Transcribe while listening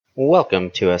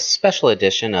Welcome to a special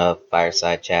edition of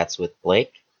Fireside Chats with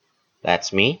Blake.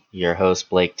 That's me, your host,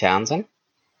 Blake Townsend.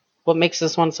 What makes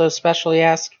this one so special, you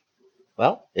ask?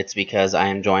 Well, it's because I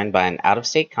am joined by an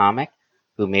out-of-state comic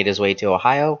who made his way to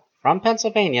Ohio from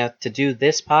Pennsylvania to do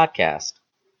this podcast.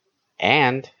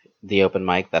 And the open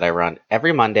mic that I run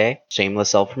every Monday,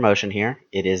 shameless self-promotion here,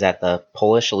 it is at the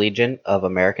Polish Legion of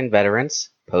American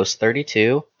Veterans, Post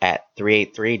 32, at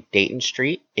 383 Dayton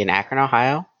Street in Akron,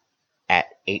 Ohio, at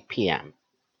 8 p.m.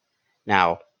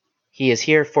 Now, he is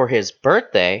here for his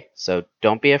birthday, so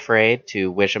don't be afraid to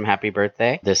wish him happy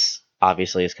birthday. This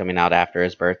obviously is coming out after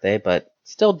his birthday, but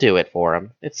still do it for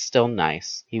him. It's still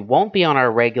nice. He won't be on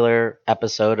our regular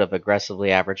episode of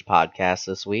Aggressively Average Podcast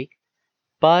this week,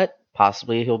 but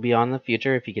possibly he'll be on in the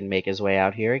future if he can make his way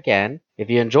out here again. If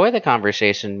you enjoy the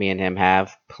conversation me and him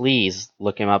have, please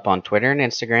look him up on Twitter and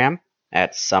Instagram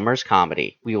at Summers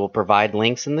Comedy. We will provide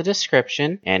links in the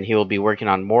description, and he will be working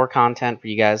on more content for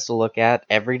you guys to look at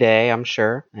every day, I'm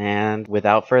sure. And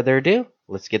without further ado,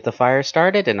 let's get the fire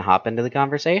started and hop into the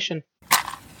conversation.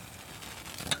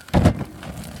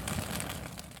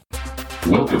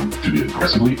 Welcome to the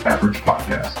Aggressively Average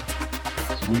Podcast.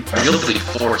 You'll be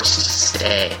forced to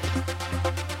stay.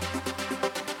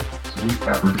 Aggressively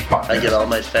Average Podcast. I get all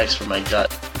my facts from my gut.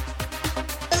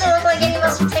 Does it look like any of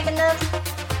us are taking notes?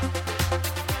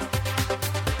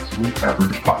 Aggressively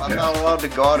Average Podcast. I'm not allowed to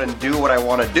go out and do what I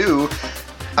want to do.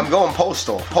 I'm going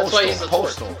postal. why he's a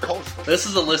Postal. This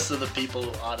is a list of the people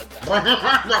who ought to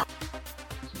die.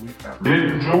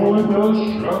 Enjoy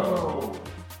the show.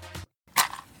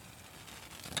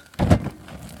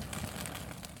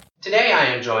 Today I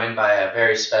am joined by a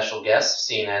very special guest,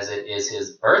 seeing as it is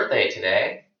his birthday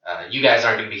today. You guys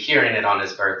aren't going to be hearing it on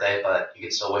his birthday, but you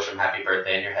can still wish him happy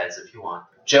birthday in your heads if you want.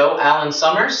 Joe Allen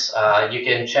Summers, you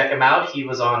can check him out. He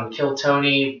was on Kill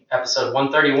Tony episode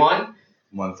 131.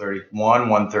 131,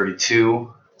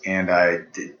 132, and I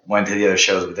went to the other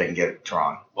shows, but didn't get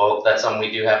drawn. Well, that's something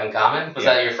we do have in common. Was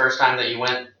that your first time that you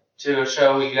went to a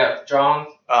show you got drawn?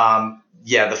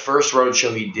 Yeah, the first road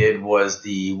show he did was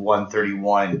the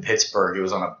 131 in Pittsburgh. It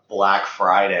was on a Black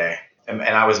Friday, and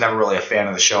I was never really a fan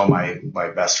of the show. My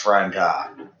best friend,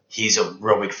 he's a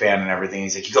real big fan and everything.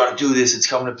 He's like, you got to do this. It's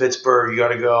coming to Pittsburgh. You got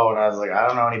to go. And I was like, I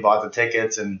don't know. And he bought the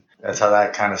tickets, and that's how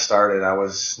that kind of started. I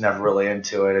was never really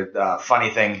into it.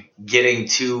 Funny thing, getting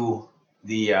to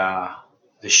the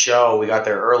show, we got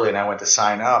there early, and I went to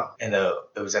sign up, and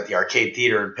it was at the Arcade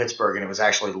Theater in Pittsburgh, and it was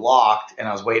actually locked, and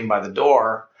I was waiting by the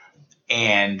door,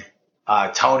 and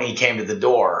Tony came to the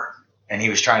door, and he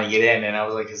was trying to get in, and I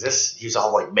was like, he's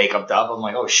all like makeup up. I'm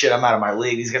like, oh shit, I'm out of my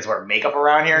league. These guys wear makeup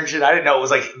around here and shit. I didn't know it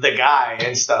was like the guy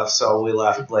and stuff, so we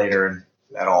left later, and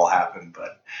that all happened,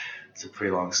 but it's a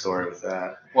pretty long story with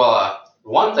that. Well,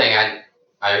 one thing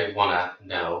I want to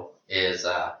know is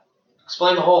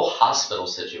explain the whole hospital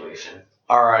situation.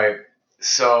 All right,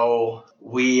 so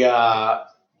we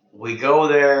go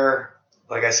there.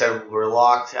 Like I said, we're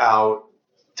locked out.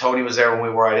 Tony was there when we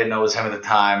were. I didn't know it was him at the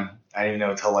time. I didn't even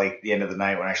know until like the end of the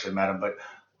night when I actually met him. But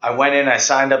I went in, I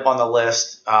signed up on the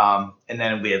list, and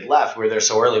then we had left. We were there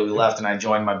so early, we left, and I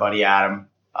joined my buddy Adam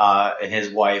and his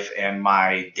wife and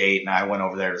my date, and I went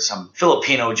over there to some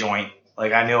Filipino joint.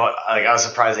 Like I was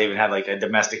surprised they even had like a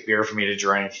domestic beer for me to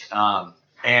drink. And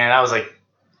I was like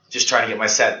just trying to get my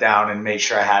set down and make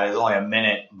sure I had it. It was only a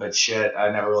minute, but shit,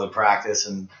 I never really practiced.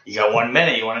 And you got 1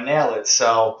 minute, you want to nail it.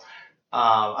 So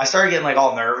I started getting like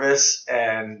all nervous,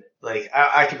 and like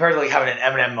I compared it to like having an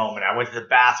Eminem moment. I went to the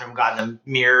bathroom, got in the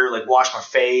mirror, like washed my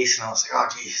face, and I was like, oh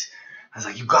geez. I was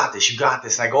like, you got this.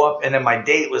 And I go up, and then my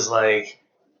date was like,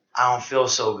 I don't feel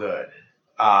so good.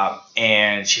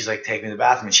 And she's like, take me to the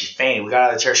bathroom, and she fainted. We got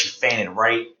out of the chair, she fainted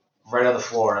right on the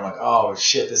floor, and I'm like, oh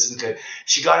shit, this isn't good.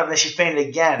 She got up, and then she fainted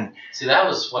again. See, that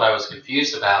was what I was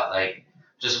confused about. Like,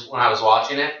 just when I was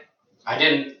watching it, I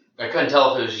couldn't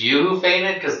tell if it was you who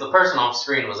fainted, because the person off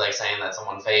screen was like saying that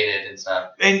someone fainted and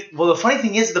stuff. And well, the funny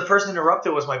thing is, the person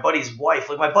interrupted was my buddy's wife.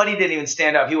 Like, my buddy didn't even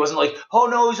stand up. He wasn't like, oh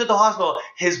no, he's at the hospital.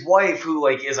 His wife, who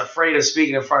like is afraid of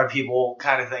speaking in front of people,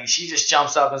 kind of thing, she just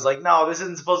jumps up and is like, no, this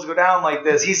isn't supposed to go down like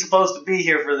this. He's supposed to be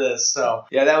here for this. So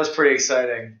yeah, that was pretty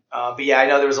exciting. But yeah, I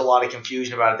know there was a lot of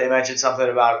confusion about it. They mentioned something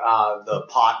about the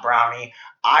pot brownie.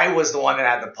 I was the one that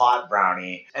had the pot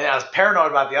brownie, and I was paranoid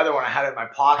about the other one. I had it in my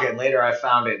pocket, and later I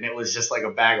found it, and it was just like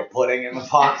a bag of pudding in the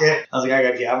pocket. I was like,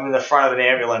 I'm in the front of an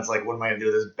ambulance. Like, what am I gonna do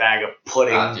with this bag of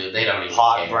pudding? Oh, dude, they don't even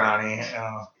pot care. brownie.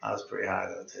 I was pretty high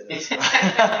though too.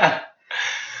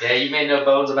 Yeah, you made no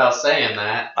bones about saying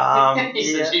that. You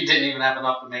Yeah. said you didn't even have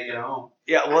enough to make it home.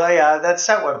 Yeah, well, yeah, that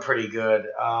set went pretty good.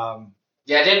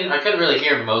 Yeah, I couldn't really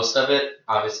hear most of it.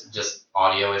 Obviously, just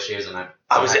audio issues, and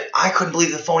I couldn't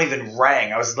believe the phone even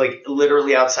rang. I was like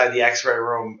literally outside the X-ray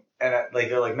room, and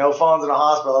they're like, no phones in the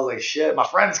hospital. I was like, shit, my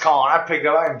friend's calling. I picked it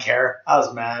up. I didn't care. I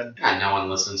was mad. God, no one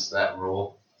listens to that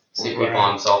rule. See people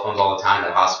on cell phones all the time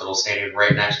at hospitals standing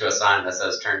right next to a sign that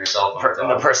says "Turn your cell phone off." And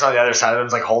the person on the other side of them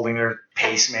is like holding their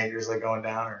pacemakers, like going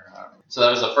down. Or I don't know. So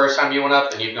that was the first time you went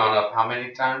up, and you've gone up how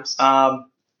many times?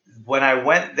 When I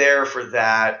went there for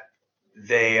that,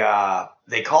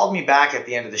 they called me back at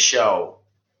the end of the show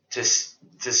to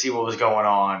see what was going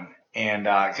on, and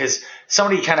because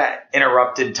somebody kind of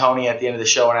interrupted Tony at the end of the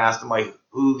show and asked him like,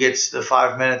 who gets the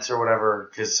 5 minutes or whatever,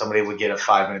 because somebody would get a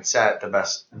 5-minute set, the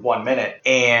best 1 minute.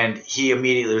 And he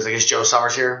immediately was like, is Joe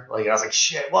Summers here? Like, I was like,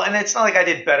 shit. Well, and it's not like I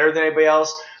did better than anybody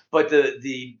else, but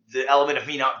the element of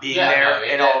me not being there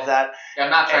and all of that. I'm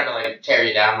not trying to like tear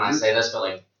you down when I say this, but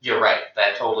like, you're right.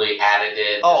 That totally added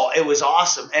it. Oh, it was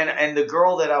awesome. And the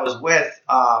girl that I was with,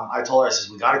 I told her, I says,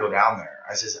 we got to go down there.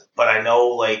 I says, but I know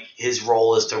like his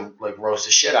role is to like roast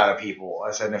the shit out of people.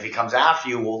 I said, and if he comes after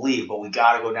you, we'll leave, but we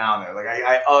got to go down there. Like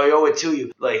I owe it to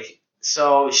you. Like,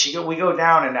 so we go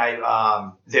down, and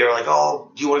they were like,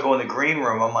 oh, do you want to go in the green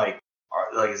room? I'm like,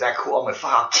 is that cool? I'm like,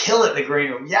 fuck, I'll kill it in the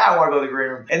green room. Yeah, I want to go to the green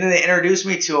room. And then they introduced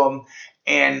me to him,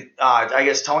 and I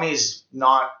guess Tony's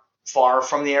not far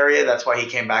from the area. That's why he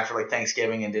came back for like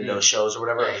Thanksgiving and did those shows or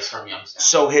whatever. Yeah, he's from Youngstown.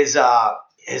 So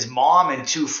his mom and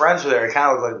 2 friends were there. It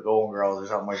kind of looked like the Golden Girls or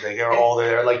something like that. They were all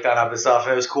there, like done up and stuff,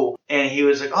 and it was cool. And he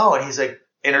was like, oh, and he's like,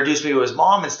 introduced me to his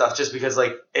mom and stuff, just because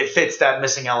like it fits that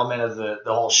missing element of the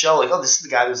whole show. Like, oh, this is the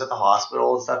guy that was at the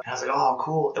hospital and stuff. And I was like, oh,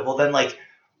 cool. And well, then like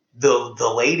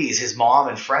the ladies, his mom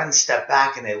and friends, stepped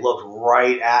back and they looked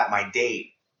right at my date.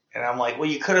 And I'm like, well,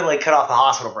 you could have like cut off the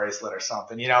hospital bracelet or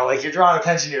something, you know, like you're drawing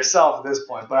attention to yourself at this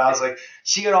point. But I was like,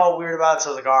 she got all weird about it. So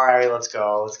I was like, all right, let's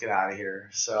go. Let's get out of here.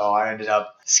 So I ended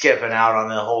up skipping out on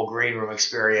the whole green room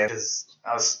experience.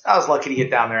 I was lucky to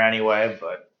get down there anyway,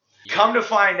 but come to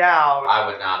find out, I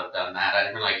would not have done that. I'd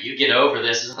have been like, you get over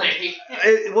this.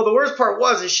 Well, the worst part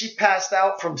is she passed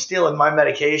out from stealing my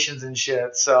medications and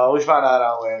shit. So we found that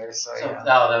out later. So yeah.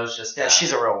 No, that was just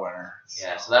she's a real winner.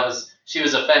 Yeah, so she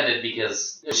was offended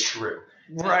because it was true.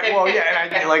 Right. Well, yeah,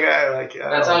 and I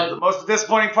that's how the most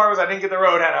disappointing part was I didn't get the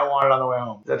road hat I wanted on the way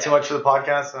home. Is that too much for the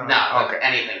podcast? No. Okay.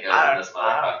 Anything goes in this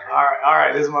motherfucker. All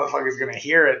right. This motherfucker's gonna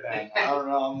hear it then. I don't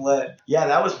know. I'm lit. Yeah,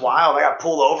 that was wild. I got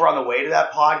pulled over on the way to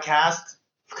that podcast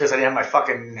because I didn't have my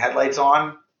fucking headlights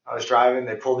on. I was driving.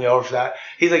 They pulled me over for that.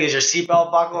 He's like, "Is your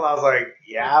seatbelt buckled?" I was like,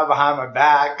 "Yeah, behind my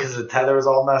back," because the tether was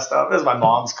all messed up. It was my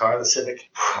mom's car, the Civic.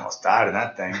 I almost died in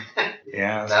that thing.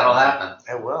 Yeah, that'll happen.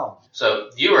 It will. So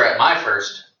you were at my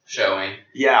first showing.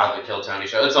 Yeah. Of the Kill Tony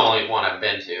show. It's the only one I've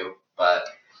been to, but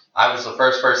I was the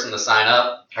first person to sign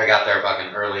up. I got there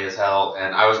fucking early as hell,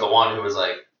 and I was the one who was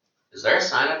like, "Is there a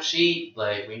sign-up sheet?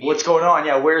 Like, we need." What's going on?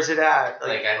 Yeah, where's it at?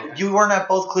 Like you weren't at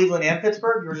both Cleveland and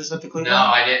Pittsburgh. You were just at the Cleveland. No,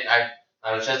 I didn't.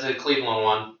 I was just at the Cleveland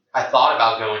one. I thought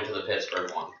about going to the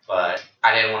Pittsburgh one, but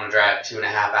I didn't want to drive 2.5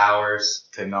 hours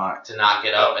to not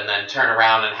get up and then turn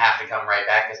around and have to come right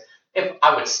back. Because if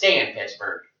I would stay in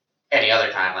Pittsburgh any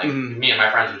other time, like me and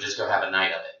my friends would just go have a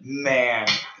night of it. Man,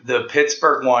 the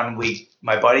Pittsburgh one,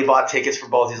 my buddy bought tickets for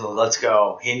both. He's like, let's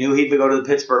go. He knew he'd go to the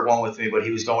Pittsburgh one with me, but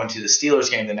he was going to the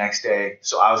Steelers game the next day,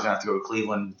 so I was going to have to go to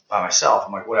Cleveland by myself.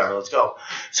 I'm like, whatever, let's go.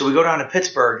 So we go down to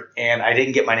Pittsburgh, and I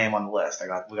didn't get my name on the list.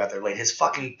 We got there late. His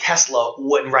fucking Tesla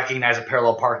wouldn't recognize a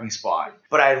parallel parking spot.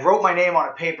 But I wrote my name on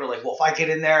a paper, like, well, if I get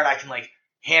in there and I can, like,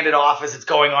 hand it off as it's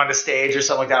going on to stage or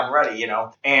something like that, I'm ready, you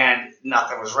know? And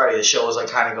nothing was ready. The show was, like,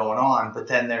 kind of going on. But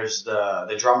then there's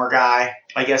the drummer guy.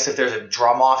 I guess if there's a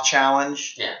drum-off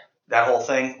challenge. Yeah. That whole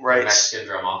thing, right? Mexican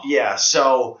drum off. Yeah,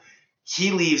 so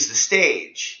he leaves the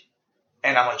stage,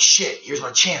 and I'm like, shit, here's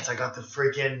my chance. I got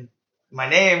my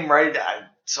name, right?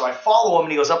 So I follow him,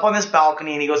 and he goes up on this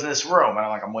balcony, and he goes in this room, and I'm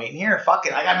like, I'm waiting here. Fuck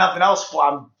it. I got nothing else.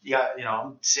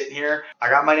 I'm sitting here. I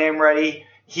got my name ready.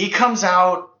 He comes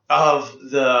out of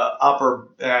the upper,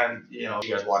 and, you know, if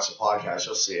you guys watch the podcast,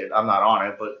 you'll see it. I'm not on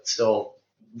it, but still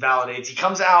validates. He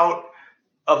comes out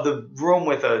of the room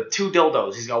with 2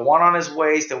 dildos. He's got one on his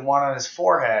waist and one on his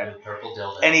forehead. Purple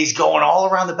dildo. And he's going all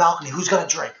around the balcony. Who's got a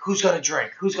drink? Who's got a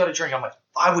drink? Who's got a drink? I'm like,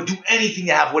 I would do anything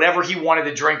to have whatever he wanted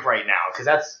to drink right now, because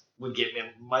that's would get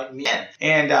me in.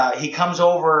 And he comes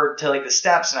over to like the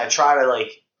steps, and I try to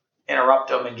like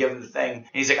interrupt him and give him the thing. And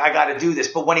he's like, I got to do this.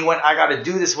 But when he went, I got to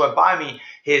do this, went by me,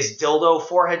 his dildo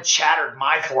forehead chattered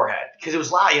my forehead because it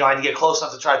was loud. You know, I had to get close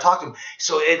enough to try to talk to him.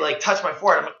 So it like touched my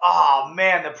forehead. I'm like, oh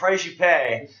man, the price you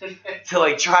pay to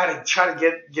like try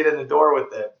to get in the door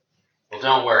with it. Well,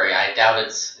 don't worry. I doubt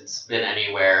it's been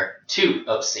anywhere too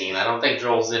obscene. I don't think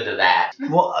Joel's into that.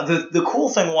 Well, the cool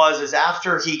thing is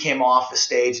after he came off the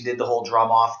stage and did the whole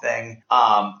drum off thing,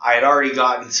 I had already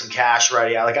gotten some cash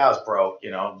ready. I was broke,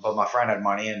 but my friend had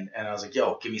money, and I was like,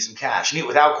 yo, give me some cash. And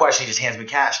without question, he just hands me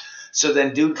cash. So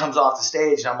then dude comes off the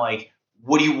stage, and I'm like,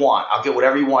 what do you want? I'll get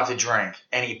whatever you want to drink.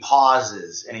 And he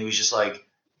pauses, and he was just like,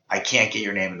 I can't get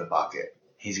your name in the bucket.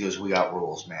 He goes, we got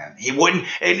rules, man. He wouldn't,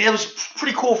 and it was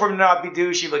pretty cool for him to not be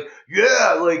douchey. Like,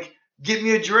 yeah, like, get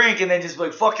me a drink, and then just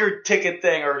like, fuck your ticket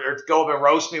thing, or go up and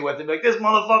roast me with it. Like, this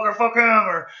motherfucker, fuck him,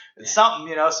 or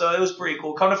something, So it was pretty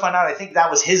cool. Come to find out, I think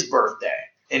that was his birthday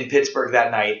in Pittsburgh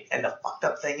that night. And the fucked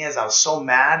up thing is, I was so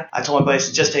mad. I told my buddies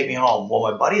to just take me home. Well,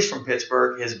 my buddy's from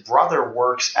Pittsburgh. His brother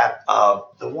works at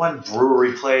the one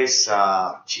brewery place.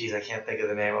 I can't think of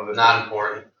the name of it. Not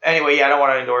important. Anyway, I don't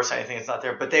want to endorse anything. It's not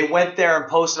there. But they went there and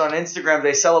posted on Instagram.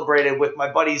 They celebrated with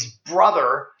my buddy's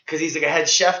brother because he's like a head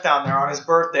chef down there on his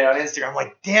birthday on Instagram. I'm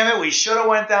like, damn it, we should have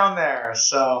went down there.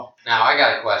 So now I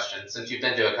got a question. Since you've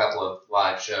been to a couple of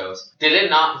live shows, did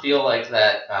it not feel like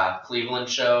that Cleveland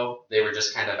show? They were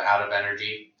just kind of out of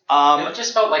energy. It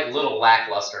just felt like a little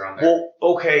lackluster on there. Well,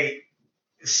 okay.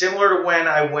 Similar to when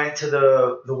I went to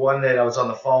the one that I was on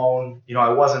the phone, I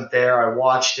wasn't there. I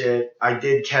watched it. I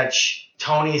did catch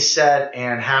Tony's set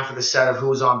and half of the set of who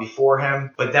was on before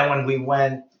him. But then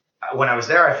when I was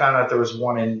there, I found out there was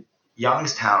one in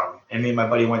Youngstown, and me and my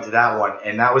buddy went to that one,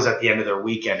 and that was at the end of their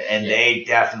weekend, and they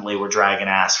definitely were dragging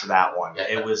ass for that one. Yeah.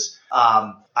 It was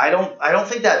I don't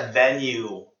think that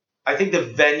venue. I think the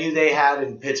venue they had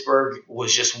in Pittsburgh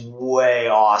was just way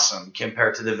awesome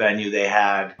compared to the venue they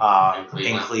had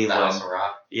in Cleveland.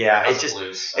 Yeah,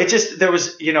 there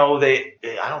was I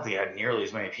don't think it had nearly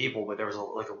as many people, but there was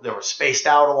they were spaced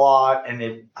out a lot, and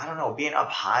being up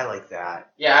high like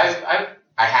that. Yeah,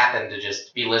 I happened to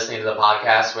just be listening to the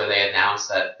podcast where they announced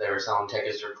that they were selling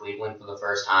tickets for Cleveland for the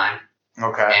first time.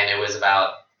 Okay. And it was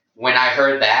about when I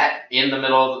heard that in the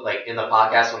middle, in the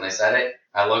podcast when they said it.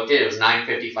 I looked at it was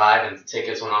 $9.55 and the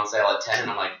tickets went on sale at $10,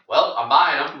 and I'm like, well, I'm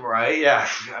buying them. Right, yeah.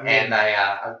 And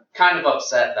I'm kind of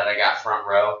upset that I got front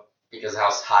row because how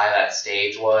high that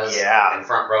stage was. Yeah. And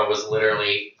front row was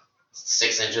literally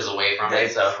 6 inches away from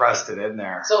it. So pressed it in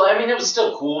there. So, it was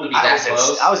still cool to be that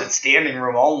close. I was at standing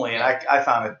room only, and I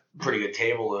found a pretty good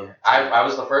table. I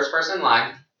was the first person in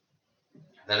line.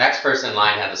 The next person in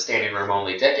line had a standing room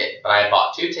only ticket, but I had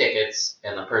bought 2 tickets,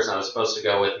 and the person that was supposed to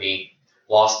go with me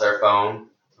lost their phone,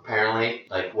 apparently.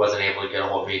 Wasn't able to get a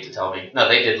hold of me to tell me. No,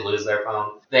 they did lose their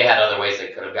phone. They had other ways they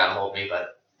could have gotten a hold of me,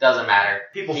 but doesn't matter.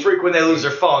 People freak when they lose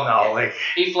their phone, though. Yeah.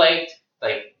 He flaked.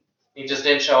 He just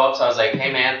didn't show up, so I was like,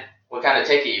 hey, man, what kind of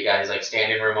ticket you got? He's like,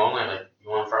 standing room only. I'm like, you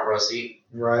want a front row seat?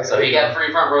 Right. So he got a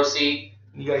free front row seat.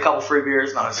 You got a couple free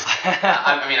beers? No.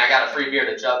 I got a free beer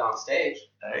to chug on stage.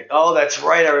 Oh, that's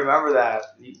right. I remember that.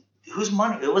 Whose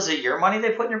money? Was it your money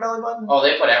they put in your belly button? Oh,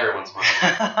 they put everyone's money.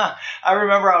 I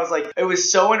remember I was like, it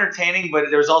was so entertaining, but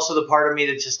there was also the part of me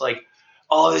that's just like,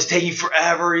 oh, this is taking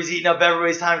forever. He's eating up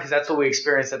everybody's time because that's what we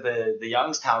experienced at the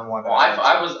Youngstown one. Well,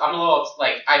 I'm a little,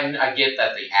 I get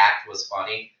that the act was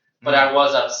funny, but I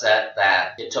was upset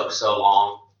that it took so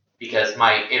long because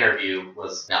my interview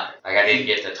was nothing. I didn't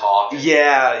get to talk.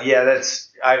 Yeah,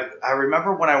 I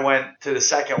remember when I went to the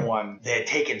second one, they had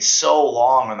taken so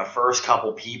long on the first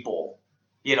couple people.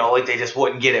 They just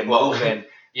wouldn't get it moving.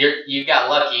 You got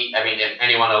lucky. If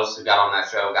anyone else who got on that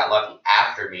show got lucky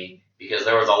after me, because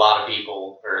there was a lot of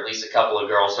people, or at least a couple of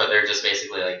girls, so they're just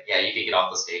basically like, yeah, you can get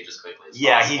off the stage as quickly as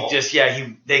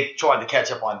possible. They tried to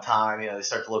catch up on time. They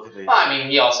start to look at the. Well,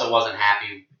 he also wasn't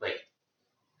happy,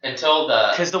 until the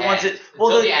because the end. Ones that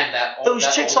the end, those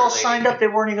that chicks all signed up. They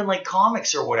weren't even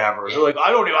comics or whatever. Yeah. They're like,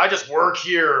 I just work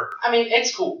here.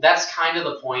 It's cool. That's kind of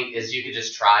the point. Is you could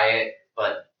just try it,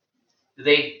 but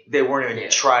they weren't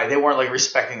even try. They weren't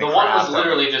respecting the crowd. The one was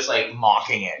literally just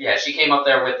mocking it. Yeah, she came up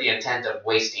there with the intent of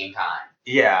wasting time.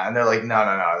 Yeah, and they're like,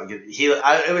 no.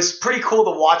 It was pretty cool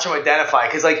to watch him identify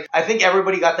because, I think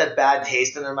everybody got that bad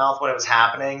taste in their mouth when it was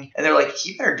happening, and they're like,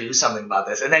 he better do something about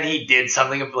this. And then he did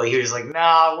something. He was like,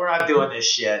 no, we're not doing this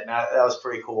shit. And that was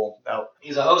pretty cool. No.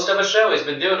 He's a host of a show. He's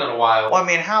been doing it a while. Well,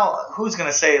 who's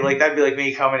gonna say that'd be like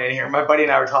me coming in here? My buddy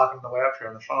and I were talking on the way up here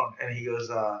on the phone, and he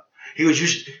goes,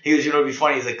 it'd be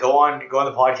funny. He's like, go on the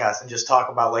podcast and just talk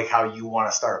about how you want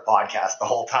to start a podcast the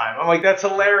whole time. I'm like, that's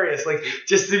hilarious.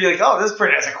 Just to be like, oh, this is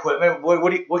pretty nice equipment.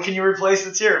 What can you replace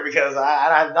that's here? Because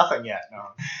I have nothing yet. No.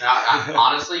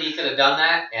 Honestly, you could have done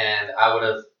that, and I would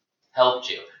have helped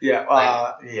you. Yeah.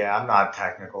 I'm not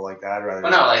technical like that. I'd rather.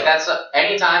 But no, that's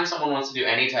anytime someone wants to do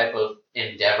any type of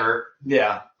endeavor.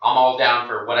 Yeah. I'm all down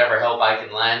for whatever help I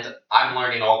can lend. I'm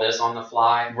learning all this on the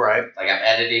fly. Right. Like, I'm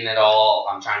editing it all.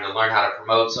 I'm trying to learn how to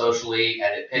promote socially,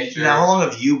 edit pictures. Now, how long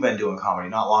have you been doing comedy?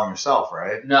 Not long yourself,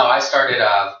 right? No, I started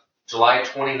July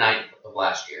 29th of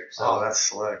last year. So That's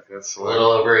slick. That's a slick.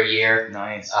 little over a year.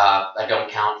 Nice. I don't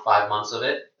count 5 months of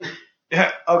it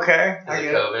Yeah. Okay. because I of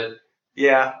get it. COVID.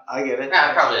 Yeah, I get it.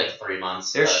 Nah, probably like 3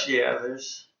 months. There's.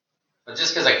 But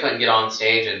just because I couldn't get on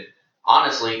stage, and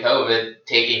honestly, COVID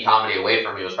taking comedy away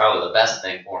from me was probably the best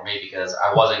thing for me because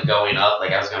I wasn't going up.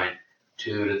 Like, I was going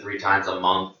 2 to 3 times a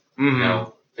month, you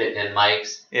know, fitting in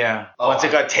mics. Yeah. Oh, Once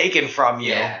it got taken from you.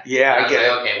 Yeah. Yeah, And I get was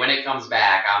it. like, okay, when it comes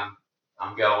back,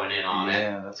 I'm going in on it.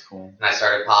 Yeah, that's cool. And I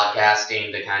started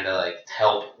podcasting to kind of like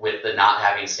help with the not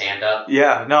having stand up.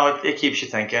 Yeah, no, it keeps you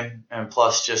thinking, and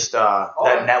plus just that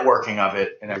networking of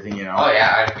it and everything, you know. Oh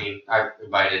yeah, I mean, I've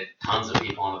invited tons of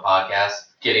people on the podcast,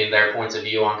 getting their points of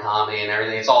view on comedy and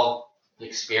everything. It's all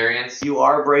experience. You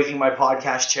are breaking my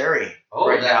podcast cherry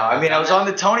right now. I mean, I was on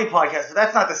the Tony podcast, but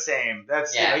that's not the same.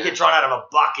 That's you get drawn out of a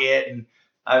bucket, and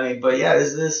I mean, but yeah,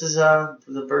 this is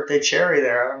the birthday cherry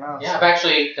there. I don't know. Yeah, I've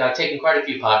actually taken quite a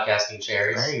few podcasting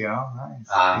cherries. There you go.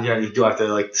 Nice. You do have to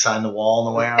like sign the wall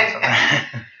on the way out.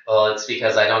 Well, it's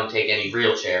because I don't take any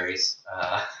real cherries.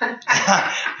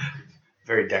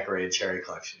 Very decorated cherry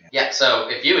collection. Yeah, so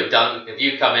if you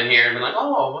come in here and been like,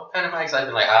 oh, what kind of mics? I've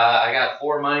been like, I got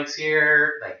 4 mics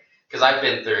here. Like, because I've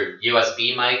been through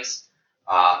USB mics,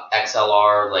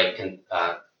 XLR, like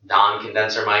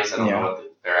non-condenser mics. I don't know what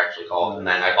they're actually called. And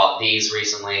then I bought these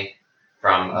recently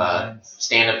from a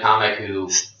stand-up comic who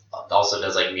also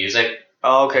does like music.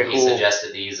 Oh, okay, He cool.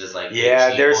 suggested these as like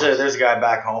there's a guy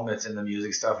back home that's in the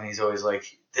music stuff, and he's always like,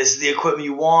 this is the equipment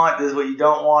you want, this is what you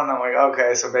don't want. And I'm like,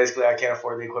 okay, so basically I can't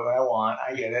afford the equipment I want.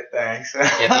 I get it, thanks.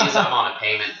 Yeah, these I'm on a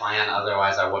payment plan,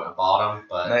 otherwise I wouldn't have bought them.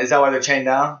 But Is that why they're chained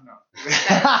down? No.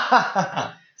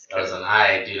 listen,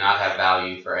 I do not have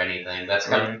value for anything. That's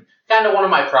kind of one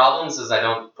of my problems is I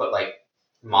don't put like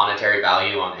monetary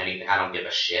value on anything. I don't give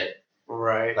a shit.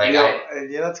 Right. Like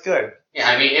yeah, that's good. Yeah,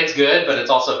 I mean, it's good, but it's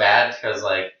also bad because,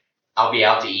 like, I'll be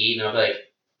out to eat and I'll be like,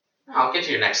 I'll get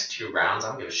to your next 2 rounds.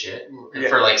 I don't give a shit. And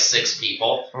for, like, 6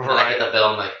 people. And then I get the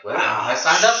bill and I'm like, well, I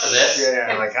signed up for this.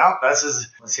 Yeah, like,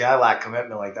 see, I lack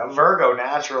commitment like that. Virgo,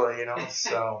 naturally, you know,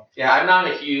 so. Yeah, I'm not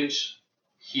a huge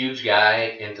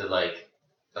guy into, like,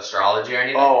 astrology or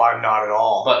anything. Oh, I'm not at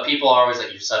all. But people are always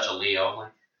like, you're such a Leo. I'm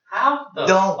like, how the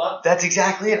fuck? That's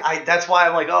exactly it. That's why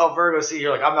I'm like, oh, Virgo. See,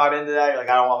 you're like, I'm not into that. You're like,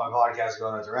 I don't want my podcast to go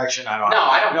in that direction. I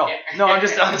don't care. No, I'm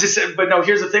just. But no,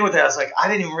 here's the thing with that. It's like I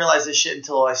didn't even realize this shit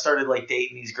until I started like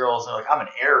dating these girls. And they're like, I'm an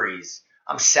Aries.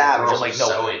 I'm savage. I'm like,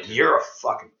 no, you're a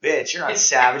fucking bitch. You're not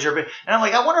savage. And I'm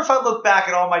like, I wonder if I look back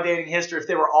at all my dating history if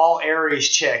they were all Aries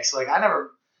chicks. Like I don't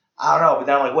know. But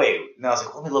then I'm like, wait. And I was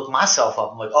like, let me look myself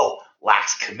up. I'm like, oh,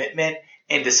 lacks commitment,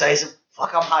 indecisive.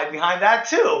 Fuck, I'm hiding behind that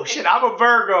too. Shit, I'm a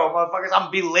Virgo, motherfuckers. I'm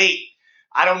gonna be late.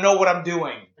 I don't know what I'm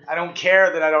doing. I don't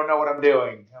care that I don't know what I'm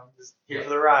doing. I'm just here for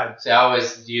the ride. See, I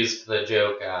always use the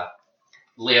joke,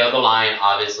 Leo the lion,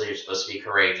 obviously you're supposed to be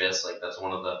courageous. Like, that's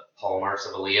one of the hallmarks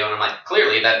of a Leo. And I'm like,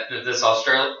 clearly that this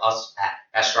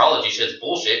astrology shit's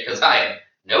bullshit because I have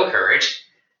no courage.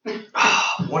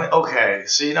 Okay,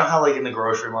 so you know how like in the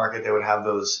grocery market they would have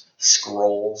those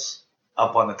scrolls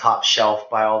up on the top shelf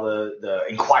by all the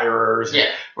inquirers.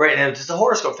 Yeah. Right, and it was just a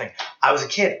horoscope thing. I was a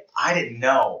kid. I didn't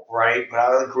know, right? But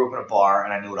I grew up in a bar,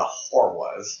 and I knew what a whore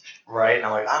was, right? And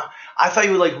I'm like, I thought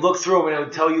you would like look through them and it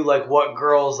would tell you like what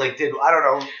girls like did. I don't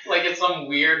know. Like it's some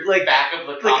weird like back of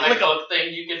the comic book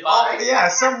thing you can buy. Oh, yeah,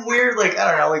 some weird like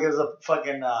I don't know, like it was a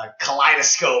fucking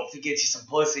kaleidoscope to get you some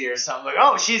pussy or something.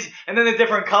 Like and then the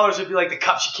different colors would be like the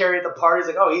cups you carry at the parties.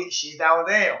 Like she's down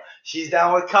with ale, she's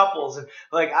down with couples, and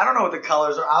like I don't know what the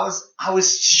colors are. I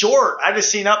was short. I just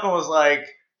seen up and was like,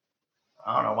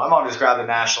 I don't know. My mom just grabbed the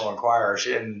National Enquirer.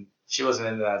 She wasn't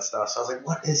into that stuff. So I was like,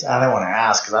 what is that? I didn't want to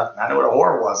ask because I knew what a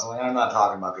whore was. I'm like, I'm not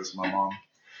talking about this with my mom.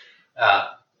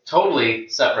 Totally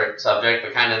separate subject,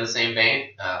 but kind of in the same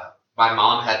vein. My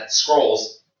mom had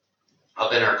scrolls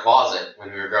up in her closet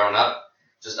when we were growing up,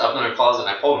 just up in her closet. And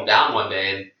I pulled them down one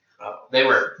day, and they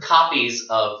were copies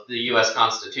of the U.S.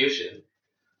 Constitution.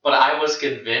 But I was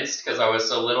convinced, because I was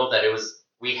so little, that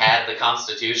we had the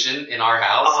Constitution in our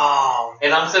house. Oh,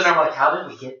 and I'm sitting there like, how did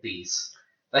we get these?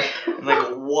 Like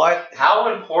what?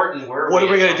 How important were we? What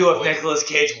are we going to do if Nicolas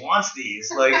Cage wants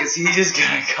these? Like, is he just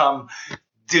going to come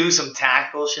do some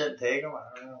tactical shit and take them?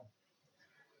 I don't know.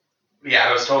 Yeah,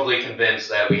 I was totally convinced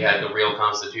that we had the real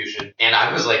Constitution. And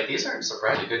I was like, these are in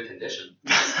surprisingly good condition.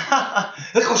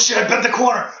 Oh, shit, I bent the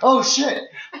corner. Oh, shit.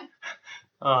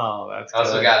 Oh, that's good. I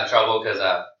also got in trouble because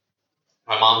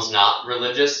my mom's not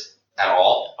religious at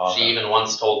all. Okay. She even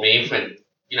once told me when,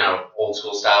 old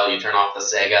school style, you turn off the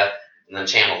Sega and then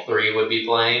Channel 3 would be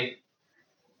playing.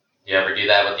 You ever do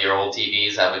that with your old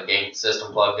TVs, have a game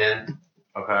system plugged in?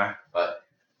 Okay. But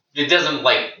it doesn't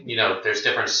there's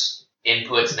different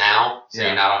inputs now, so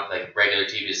you're not on, regular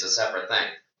TV is a separate thing.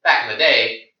 Back in the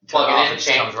day, plug it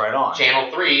in, comes right on.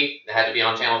 Channel 3, it had to be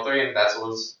on Channel 3, and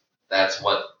that's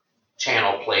what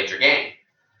channel played your game.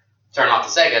 Turn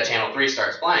off the Sega, Channel 3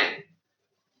 starts playing.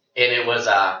 And it was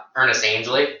Ernest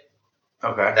Angley,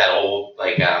 Okay. that old,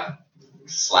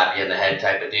 slap you in the head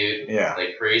type of dude, Yeah.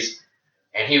 priest.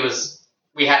 And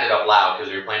we had it up loud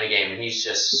because we were playing a game, and he's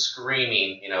just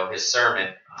screaming, his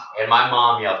sermon. And my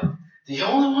mom yelled, "The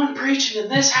only one preaching in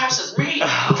this house is me. Turn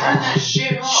that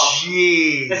shit off."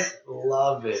 Jeez.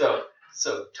 Love it.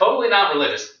 So totally not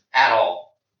religious at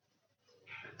all.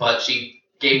 But she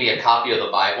gave me a copy of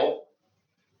the Bible,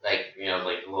 a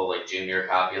little junior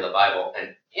copy of the Bible,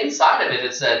 and inside of it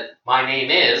it said, "My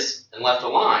name is," and left a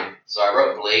line. So I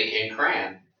wrote Blake in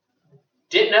crayon.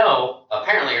 Didn't know,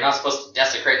 apparently you're not supposed to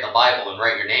desecrate the Bible and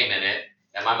write your name in it.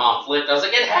 And my mom flipped. I was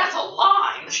like, "It has a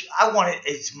line."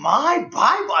 It's my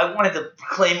Bible. I wanted to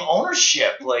claim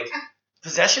ownership.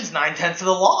 Possession's 9/10 of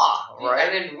the law, right?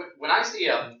 And then when I see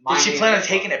Did she plan on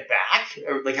taking it back?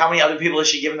 Or, how many other people has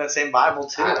she given that same Bible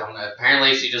to? I don't know.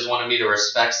 Apparently she just wanted me to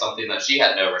respect something that she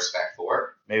had no respect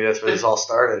for. Maybe that's where this all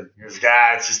started. You're just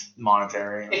it's just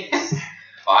monetary.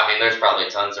 Well, I mean, there's probably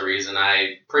tons of reason.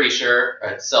 I'm pretty sure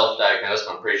it's self-diagnosed.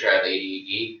 I'm pretty sure I have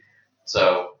ADD.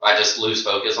 So I just lose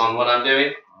focus on what I'm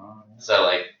doing.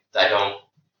 So,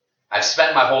 I've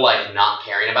spent my whole life not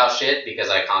caring about shit because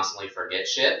I constantly forget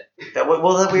shit. That way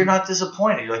you're not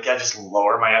disappointed. You're like, I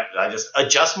just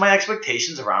adjust my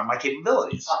expectations around my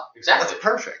capabilities. Oh, exactly. That's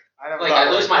perfect. I want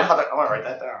to write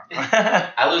that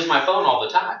down. I lose my phone all the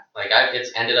time.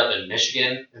 It's ended up in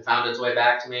Michigan and found its way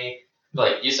back to me.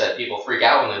 Like you said, people freak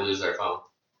out when they lose their phone.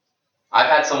 I've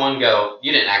had someone go,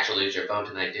 "You didn't actually lose your phone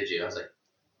tonight, did you?" I was like,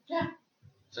 "Yeah."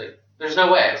 It's like, "There's no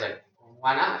way." I was like, "Well,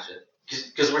 why not?"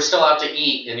 Because we're still out to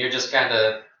eat and you're just kind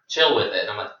of chill with it. And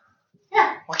I'm like,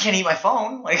 "Yeah." Well, I can't eat my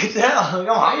phone. What the hell? I'm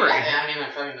hungry. Yeah, I mean,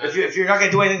 I'm fucking if you're not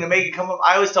going to do anything to make it come up,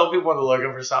 I always tell people when they're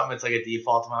looking for something, it's like a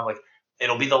default to mine. I'm like,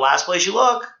 it'll be the last place you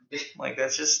look.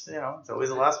 That's just, it's always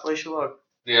the last place you look.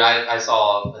 Dude, I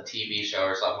saw a TV show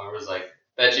or something where it was like,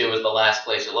 "Bet you it was the last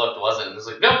place you looked, wasn't it?" It was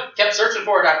like, "Nope, kept searching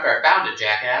for it after I found it,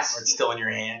 jackass." Or it's still in your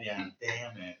hand. Yeah.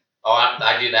 Damn it. Oh,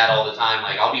 I do that all the time.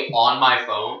 I'll be on my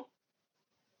phone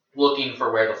looking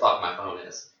for where the fuck my phone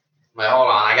is. I'm like, "Hold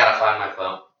on, I gotta find my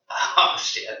phone." Oh,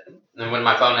 shit. And when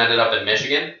my phone ended up in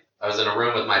Michigan, I was in a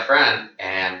room with my friend,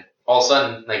 and all of a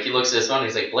sudden, he looks at his phone, and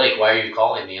he's like, "Blake, why are you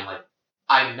calling me?" I'm like,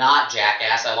 "I'm not,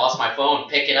 jackass. I lost my phone.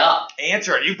 Pick it up."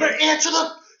 Answer it. You better answer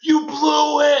you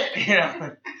blew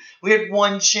it. We had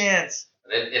one chance.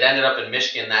 It ended up in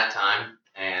Michigan that time.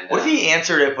 And what if he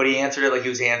answered it, but he answered it like he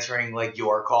was answering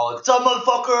your call? "What's up,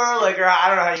 motherfucker?" Or I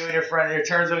don't know how you and your friend, your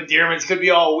terms of endearments could be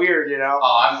all weird,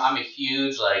 Oh, I'm a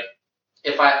huge,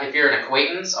 if you're an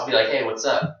acquaintance, I'll be like, "Hey, what's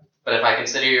up?" But if I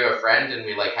consider you a friend and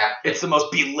we have... It's the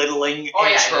most belittling intro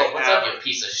ever. "What's up, you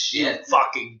piece of shit?" "You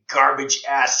fucking garbage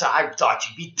ass. I thought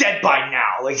you'd be dead by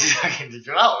now."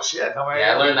 Oh, shit.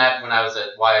 I learned that when I was at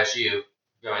YSU,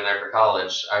 going there for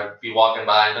college. I'd be walking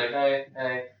by and be like,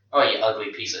 hey. "Oh, you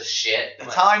ugly piece of shit."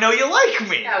 That's how I know you like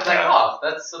me. Yeah, I was like, "Oh,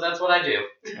 that's what I do."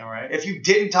 All right. If you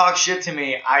didn't talk shit to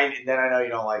me, then I know you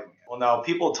don't like me. Well, no,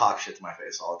 people talk shit to my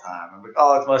face all the time. I'm like,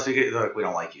 "Oh, it's mostly because we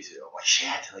don't like you too." I'm like,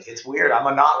 shit. It's weird. I'm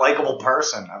a not likable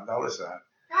person. I've noticed that.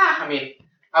 I mean,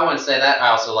 I wouldn't say that. I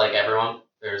also like everyone.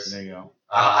 There you go.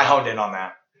 I honed in on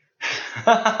that.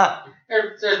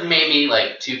 There's maybe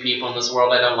 2 people in this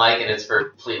world I don't like, and it's for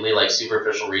completely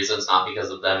superficial reasons, not because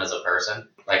of them as a person.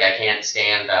 I can't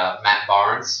stand Matt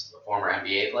Barnes, the former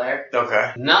NBA player.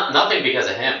 Okay. Nothing because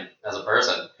of him as a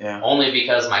person. Yeah. Only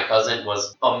because my cousin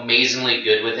was amazingly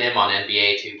good with him on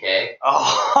NBA 2K.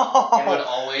 Oh. And would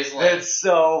always That's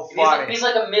so funny. He's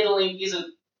a middling. He's an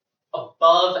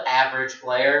above average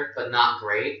player, but not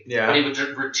great. Yeah. But he would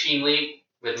routinely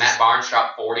with Matt Barnes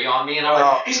drop 40 on me, and I'm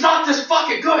like, "He's not this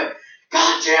fucking good.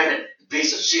 God damn it,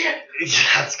 piece of shit."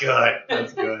 That's good.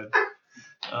 That's good.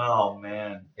 Oh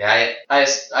man. Yeah,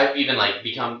 I've even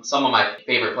become some of my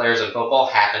favorite players in football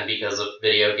happen because of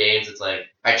video games. It's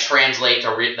I translate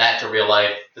that to real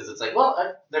life because it's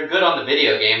they're good on the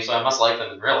video game, so I must like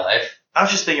them in real life. I was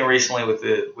just thinking recently with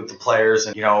the players,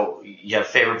 and you have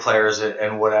favorite players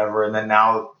and whatever, and then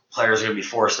now players are gonna be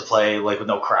forced to play with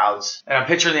no crowds. And I'm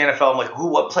picturing the NFL. I'm like,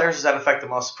 what players does that affect the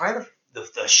most? Probably the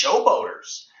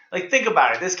showboaters. Think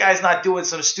about it. This guy's not doing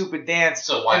some stupid dance.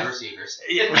 So wide receivers.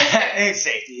 And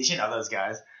safeties, those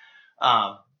guys.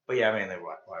 But yeah, mainly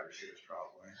wide receivers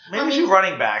probably. Maybe a few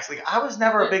running backs. Like I was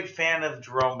never a big fan of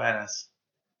Jerome Bettis.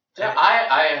 Yeah,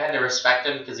 I had to respect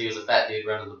him because he was a fat dude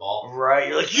running the ball. Right,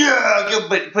 you're like, yeah,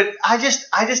 good, but I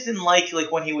just didn't like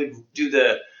when he would do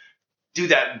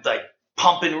that like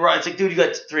pump and run. It's like, dude, you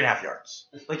got 3.5 yards.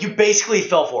 Like you basically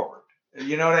fell forward.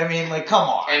 You know what I mean? Like, come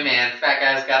on. Hey man, fat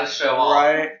guy's got to show off.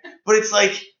 Right, but it's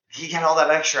like he got all that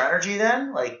extra energy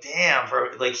then. Like, damn,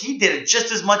 he did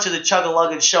just as much of the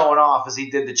chug-a-lugging showing off as he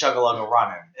did the chug-a-lugging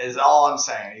running. Is all I'm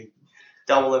saying. He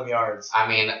double them yards. I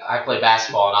mean, I play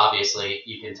basketball, and obviously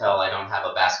you can tell I don't have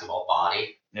a basketball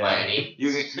body by any.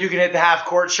 You can hit the half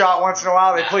court shot once in a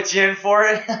while. They put you in for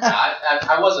it.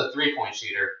 I was a 3-point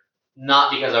shooter,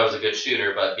 not because I was a good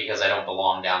shooter, but because I don't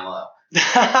belong down low.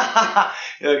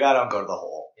 You're like, I don't go to the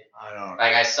hole. I don't.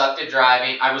 Like I sucked at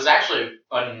driving. I was actually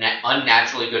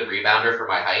unnaturally good rebounder for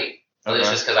my height. But it's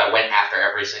just because I went after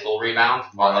every single rebound.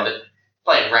 Right.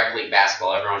 Playing rec league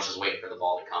basketball, everyone's just waiting for the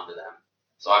ball to come to them.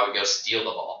 So I would go steal the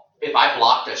ball. If I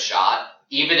blocked a shot,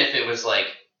 even if it was like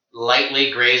lightly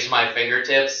grazed my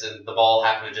fingertips and the ball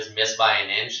happened to just miss by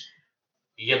an inch,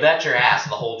 you bet your ass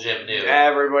the whole gym knew.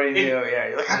 Everybody knew, yeah.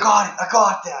 You're like, I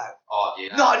got that. Oh,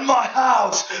 dude. Not in my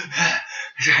house.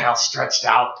 All stretched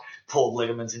out, pulled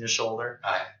ligaments in your shoulder.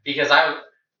 Because I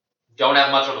don't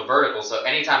have much of a vertical, so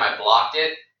anytime I blocked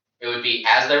it, it would be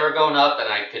as they were going up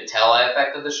and I could tell I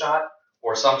affected the shot.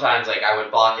 Or sometimes, like, I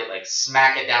would block it, like,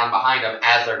 smack it down behind them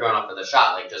as they're going up for the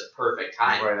shot, like, just perfect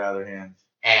timing. Right out of their hands.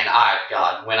 And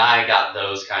when I got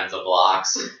those kinds of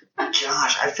blocks.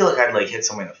 Gosh, I feel like I'd, like, hit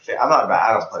someone in the face. I'm not bad.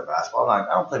 I don't play basketball. I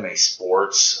don't play many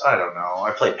sports. I don't know.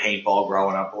 I played paintball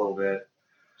growing up a little bit.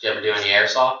 Did you ever do any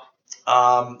airsoft?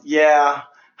 Yeah.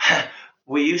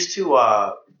 We used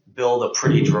to build a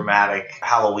pretty dramatic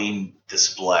Halloween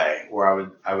display where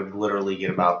I would literally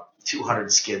get about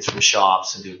 200 skids from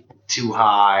shops and do too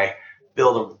high,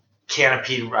 build a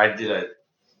canopy. I did a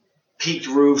peaked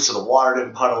roof so the water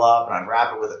didn't puddle up, and I'd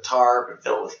wrap it with a tarp and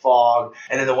fill it with fog.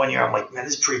 And then the one year I'm like, man,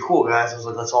 this is pretty cool, guys. I was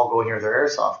like, let's all go in here with our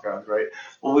airsoft guns, right?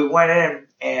 Well, we went in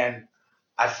and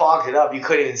I fogged it up. You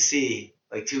couldn't even see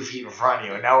like 2 feet in front of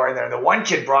you. And now we're in there. The one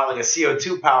kid brought like a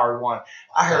CO2 powered one.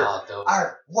 I heard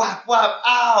whap, whap,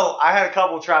 ow. I had a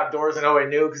couple trap doors and nobody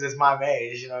knew because it's my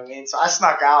maze, you know what I mean? So I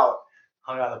snuck out,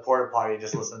 hung out in the porta potty,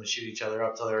 just listened to shoot each other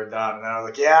up till they were done. And then I was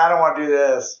like, yeah, I don't want to do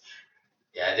this.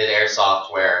 Yeah, I did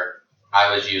airsoft where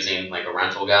I was using like a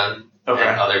rental gun. Okay.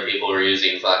 And other people were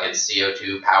using fucking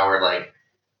CO2 powered, like,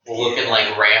 looking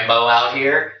like Rambo out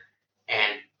here.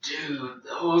 And, dude,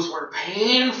 those were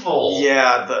painful.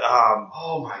 Yeah,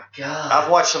 oh my god. I've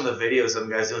watched some of the videos of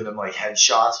them guys doing them like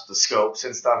headshots with the scopes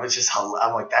and stuff. It's just,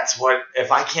 I'm like, that's what,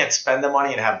 if I can't spend the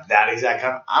money and have that exact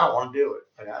gun, I don't want to do it.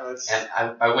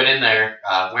 And I went in there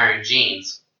wearing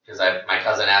jeans because my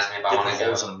cousin asked me if I wanted to go. They put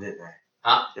holes in them, didn't they?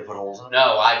 Huh? They put holes in them?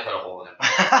 No, I put a hole in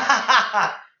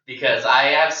it. Because I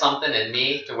have something in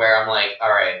me to where I'm like, all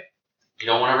right, you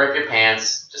don't want to rip your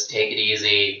pants, just take it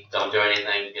easy, don't do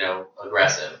anything,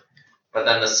 aggressive. But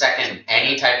then the second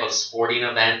any type of sporting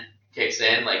event kicks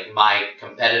in, like my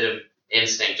competitive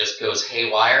instinct just goes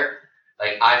haywire.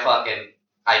 Like I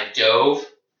dove,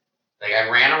 like I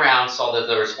ran around, saw that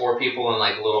there was 4 people in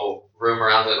like a little room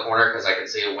around the corner because I could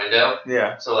see a window.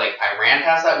 Yeah. So like I ran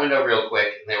past that window real quick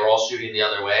and they were all shooting the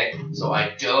other way. So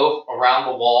I dove around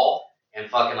the wall and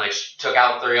fucking like took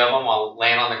out 3 of them while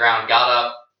laying on the ground, got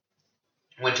up,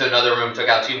 went to another room, took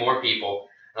out 2 more people.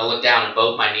 And I looked down and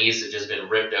both my knees had just been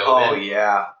ripped open. Oh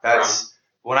yeah. That's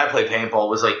when I played paintball, it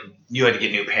was like you had to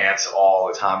get new pants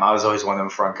all the time. I was always one of them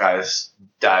front guys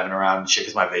diving around and shit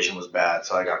because my vision was bad,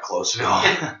 so I got close to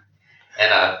it.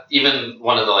 And even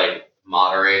one of the like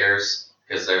moderators,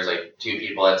 because there's like 2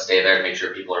 people that stay there to make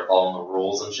sure people are following the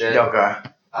rules and shit. Okay.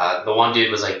 The one dude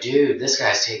was like, dude, this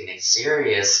guy's taking it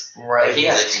serious. Right. Like, he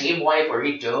had a team wipe where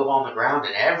he dove on the ground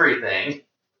and everything.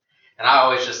 And I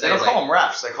always just say, they don't call them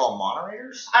refs. They call them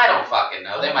moderators. I don't fucking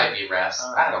know. They might be refs.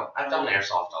 I've done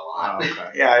airsoft a lot. Oh,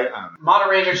 okay. Yeah. I don't know.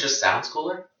 Moderators just sounds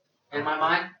cooler in my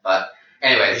mind. But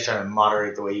anyways, just trying to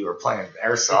moderate the way you were playing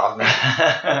airsoft, man.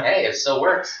 Hey, it still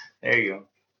works. There you go.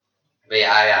 But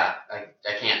yeah,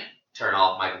 I can't turn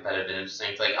off my competitive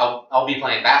instinct. Like I'll be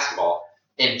playing basketball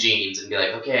in jeans and be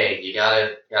like, okay, you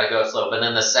gotta go slow. But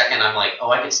then the second I'm like, oh,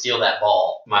 I could steal that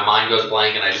ball, my mind goes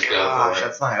blank and I just go for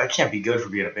it. That can't be good for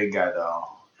being a big guy though.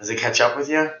 Does it catch up with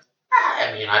you?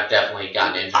 I mean, I've definitely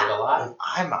gotten injured a lot.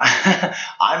 I'm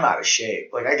out of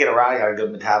shape. Like I get around, I got a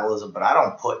good metabolism, but I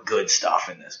don't put good stuff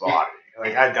in this body.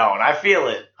 Like I don't. I feel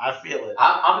it.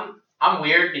 I'm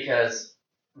weird because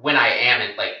when I am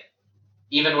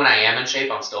even when I am in shape,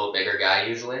 I'm still a bigger guy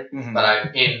usually, but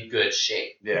I'm in good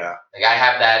shape. Yeah. Like I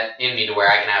have that in me to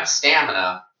where I can have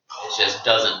stamina It just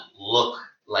doesn't look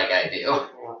like I do.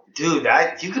 Dude,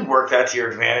 that you could work that to your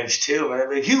advantage too,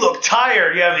 man. If you look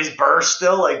tired, you have these bursts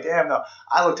still. Like, damn, no.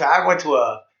 I looked tired.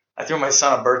 I threw my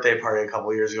son a birthday party a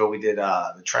couple years ago. We did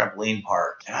the trampoline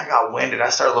park, and I got winded. I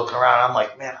started looking around. I'm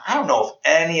like, man, I don't know if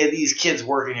any of these kids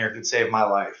working here could save my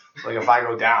life. Like, if I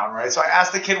go down, right? So I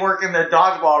asked the kid working their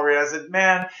dodgeball arena. I said,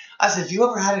 man, have you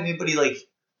ever had anybody like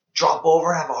drop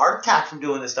over and have a heart attack from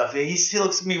doing this stuff? He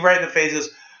looks at me right in the face. He goes,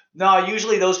 no,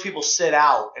 usually those people sit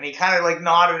out. And he kind of like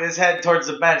nodded his head towards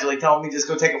the bench, like telling me just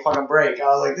go take a fucking break. I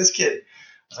was like, this kid,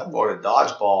 I'm going to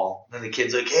dodgeball. And then the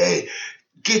kid's like, hey,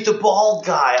 get the bald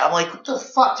guy. I'm like, what the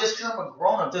fuck? Just because I'm a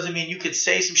grown-up doesn't mean you could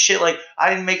say some shit like, I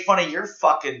didn't make fun of your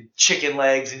fucking chicken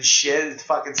legs and shit. It's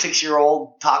fucking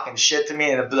 6-year-old talking shit to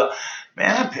me. And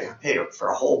man, I paid for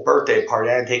a whole birthday party.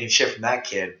 I hadn't taken shit from that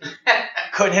kid.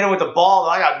 Couldn't hit him with the ball.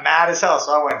 I got mad as hell,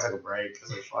 so I went and took a break. I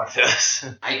was like, fuck this.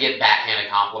 I get backhanded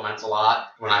compliments a lot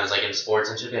when I was like in sports,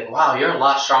 and she'd be like, wow, you're a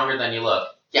lot stronger than you look.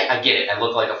 Yeah, I get it. I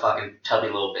look like a fucking tubby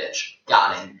little bitch.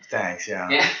 Got it. Thanks, yeah.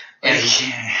 Yeah. And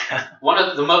one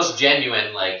of the most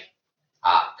genuine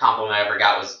compliment I ever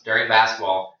got was during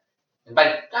basketball.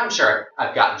 But I'm sure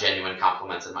I've gotten genuine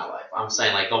compliments in my life. I'm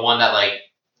saying like the one that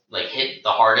like hit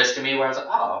the hardest to me, where I was like,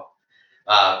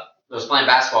 I was playing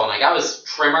basketball, and like I was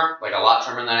trimmer, like a lot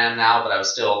trimmer than I am now, but I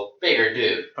was still bigger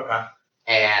dude. Okay.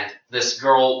 And this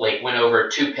girl like went over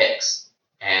 2 picks,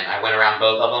 and I went around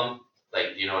both of them.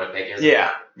 Like, do you know what a pick is?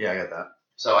 Yeah, I got that.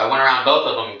 So I went around both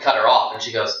of them and cut her off, and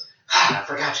she goes, I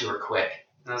forgot you were quick.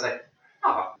 And I was like,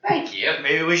 oh, thank you.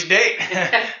 Maybe we should date.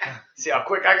 See how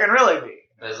quick I can really be.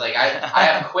 It was like, I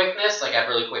have quickness, like I have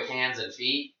really quick hands and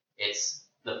feet. It's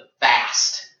the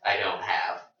fast I don't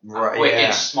have. Right, I'm quick yeah.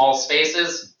 in small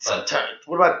spaces. But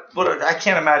What I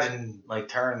can't imagine like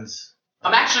turns.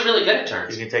 I'm actually really good at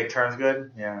turns. You can take turns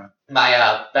good? Yeah.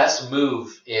 My best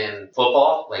move in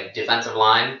football, like defensive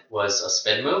line, was a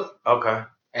spin move. Okay.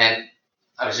 And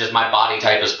I was just, my body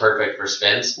type is perfect for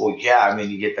spins. Well, yeah, I mean,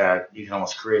 you get that, you can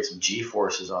almost create some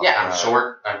G-forces off Yeah, that. I'm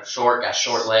short, got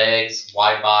short legs,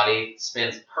 wide body,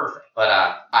 spins perfect. But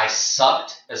I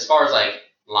sucked as far as like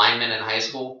linemen in high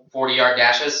school, 40-yard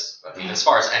dashes. I mean, as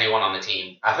far as anyone on the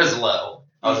team, I was low.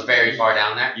 I was very far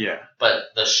down there. Yeah. But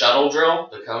the shuttle drill,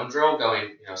 the cone drill,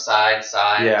 going side,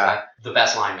 side, the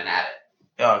best lineman at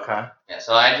it. Oh, okay. Yeah.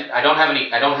 So I don't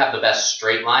have the best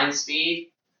straight line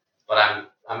speed, but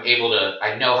I'm able to.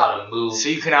 I know how to move. So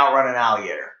you can outrun an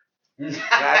alligator.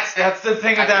 That's the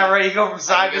thing with that, right? You go from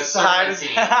side to side.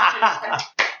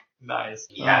 Nice.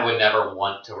 Yeah, I would never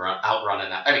want to outrun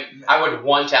an. I mean, I would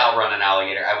want to outrun an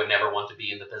alligator. I would never want to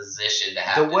be in the position to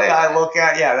have. The way I look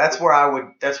at, that's where I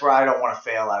don't want to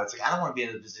fail at. It's like I don't want to be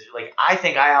in the position. Like I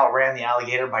think I outran the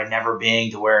alligator by never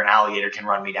being to where an alligator can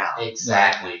run me down.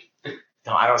 Exactly.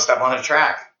 No, I don't step on the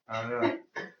track. I don't do it.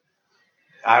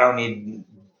 I don't need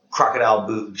crocodile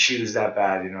boot shoes that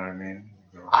bad. You know what I mean?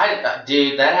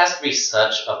 Dude, that has to be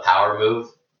such a power move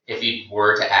if you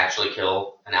were to actually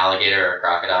kill an alligator or a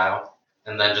crocodile,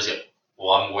 and then just go,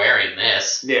 well, I'm wearing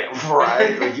this. Yeah,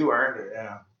 right. Like you earned it.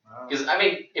 Yeah. Because I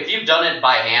mean, if you've done it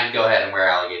by hand, go ahead and wear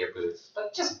alligator boots.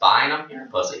 But just buying them, you're a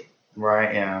pussy.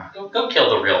 Right. Yeah. Go kill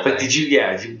the real thing. But did you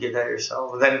get that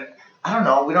yourself? Then I don't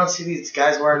know. We don't see these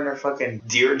guys wearing their fucking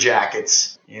deer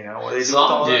jackets. Where they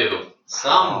Some do.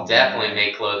 Some definitely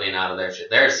make clothing out of their shit.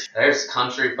 There's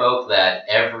country folk that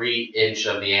every inch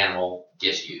of the animal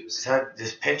gets used.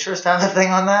 Does Pinterest have a thing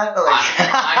on that?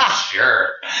 I'm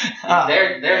sure.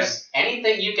 There's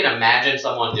anything you can imagine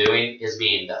someone doing is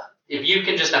being done. If you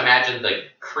can just imagine the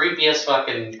creepiest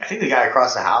fucking. I think the guy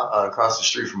across the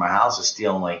street from my house is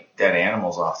stealing like dead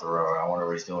animals off the road. I wonder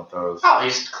what he's doing with those. Oh,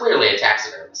 he's clearly a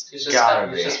taxidermist. He's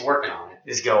just working on it.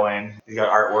 He's got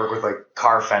artwork with like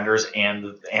car fenders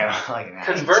and like an.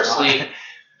 Conversely,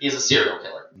 he's a serial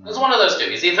killer. It's one of those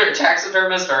two. He's either a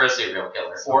taxidermist or a serial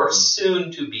killer, or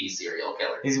soon to be serial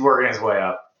killer. He's working his way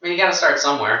up. I mean, you got to start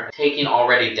somewhere. Taking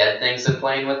already dead things and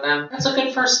playing with them. That's a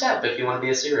good first step if you want to be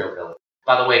a serial killer.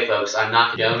 By the way, folks, I'm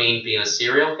not condoning being a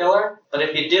serial killer, but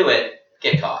if you do it,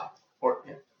 get caught.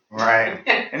 Right.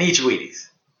 And eat your Wheaties.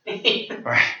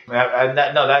 Right.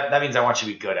 That means I want you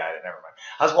to be good at it. Never mind.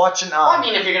 I was watching. Well, I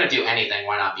mean, if you're gonna do anything,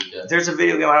 why not be good? There's a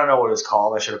video game. I don't know what it's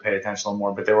called. I should have paid attention a little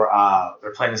more. But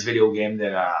they're playing this video game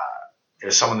that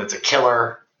there's someone that's a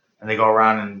killer, and they go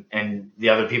around and the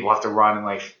other people have to run and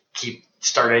like keep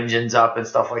start engines up and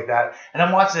stuff like that. And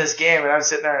I'm watching this game, and I'm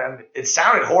sitting there, and it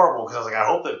sounded horrible because I was like, I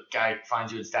hope the guy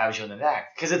finds you and stabs you in the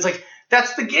neck, because it's like.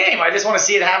 That's the game. I just want to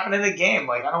see it happen in the game.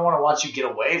 Like, I don't want to watch you get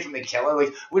away from the killer.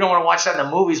 Like, we don't want to watch that in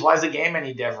the movies. Why is the game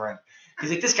any different? He's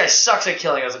like, this guy sucks at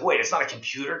killing. I was like, wait, it's not a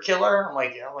computer killer? I'm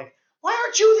like, why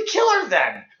aren't you the killer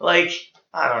then? Like,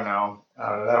 I don't know.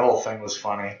 That whole thing was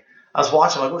funny. I was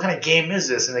watching, like, what kind of game is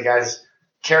this? And the guy's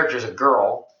character's a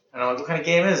girl. And I'm like, what kind of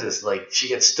game is this? Like, she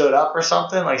gets stood up or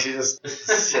something? Like, she just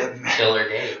sitting there. Killer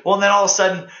game. Well, and then all of a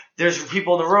sudden, there's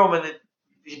people in the room, and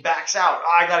he backs out.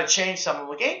 Oh, I got to change something. I'm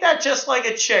like, ain't that just like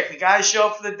a chick? The guys show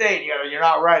up for the date. You're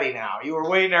not ready now. You were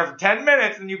waiting there for 10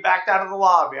 minutes, and you backed out of the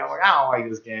lobby. I'm like, I don't like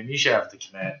this game. You should have to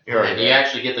commit. And do you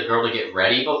actually get the girl to get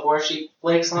ready before she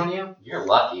flakes on you? You're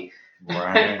lucky.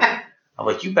 Right. I'm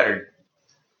like, you better.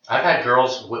 I've had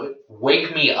girls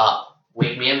wake me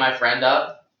and my friend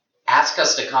up, ask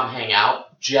us to come hang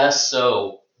out just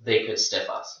so they could stiff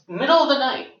us. Middle of the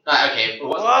night. Okay, it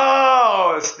wasn't.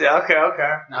 Whoa!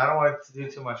 Okay. No. I don't want to do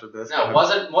too much with this. No, it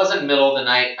wasn't middle of the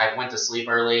night. I went to sleep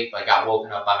early. I got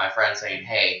woken up by my friend saying,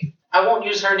 "Hey, I won't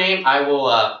use her name. I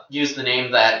will use the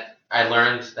name that I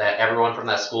learned that everyone from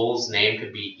that school's name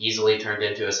could be easily turned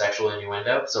into a sexual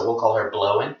innuendo. So we'll call her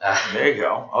Blowin." There you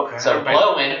go. Okay. So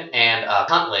Blowin and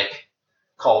Cuntlick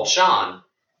called Sean,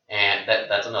 and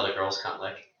that's another girl's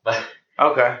Cuntlick, but.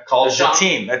 Okay. Called It's Sean. a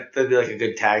team. That'd be like a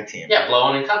good tag team. Yeah,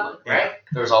 Blowin and Cuntlick, right? Yeah.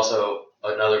 There was also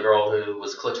another girl who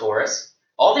was Clitoris.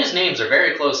 All these names are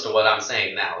very close to what I'm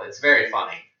saying now. It's very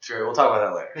funny. Sure. We'll talk about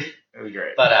that later. It'd be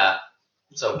great. But,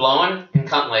 so Blowin and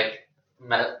Cuntlick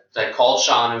called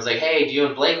Sean and was like, hey, do you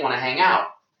and Blake want to hang out?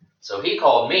 So he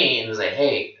called me and was like,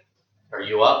 hey, are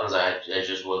you up? And I was like, I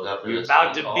just woke up. You're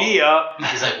about to be up.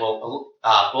 He's like, well,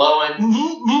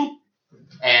 Blowin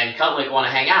and Cuntlick want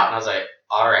to hang out. And I was like,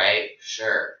 all right,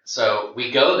 sure. So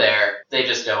we go there. They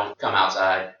just don't come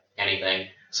outside, anything.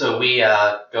 So we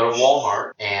go to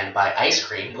Walmart and buy ice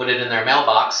cream, put it in their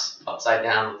mailbox upside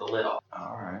down with the lid off.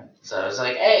 All right. So it's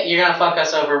like, hey, you're going to fuck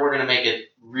us over. We're going to make it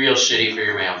real shitty for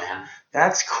your mailman.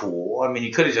 That's cool. I mean,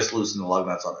 you could have just loosened the lug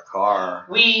nuts on the car.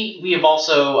 We have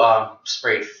also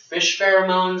sprayed fish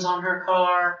pheromones on her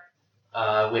car,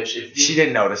 which if She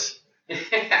didn't notice.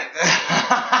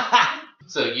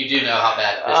 So you do know how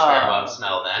bad fish pheromones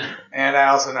smell then. And I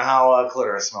also know how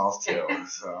clitoris smells too.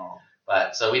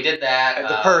 So we did that.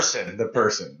 The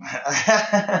person.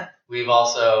 We've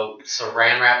also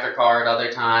saran wrapped her car at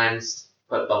other times,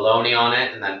 put baloney on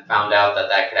it, and then found out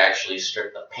that could actually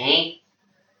strip the paint.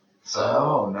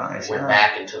 So nice. went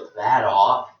back and took that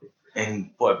off.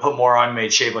 And put more on,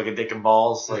 made shape like a dick and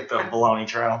balls, like the baloney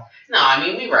trail? No, I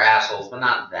mean, we were assholes, but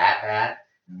not that bad.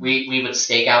 We would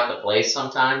stake out the place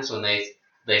sometimes when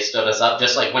they stood us up,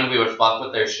 just like when we would fuck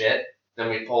with their shit. Then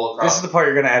we'd pull across. This is the part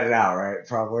you're going to edit out, right?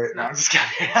 Probably. No, I'm just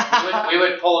kidding. we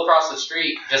would pull across the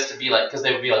street just to be like, because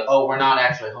they would be like, oh, we're not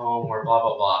actually home, we're blah,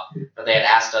 blah, blah. But they had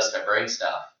asked us to bring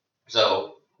stuff.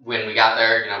 So when we got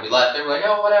there, we left, they were like,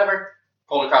 oh, whatever.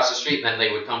 Pulled across the street, and then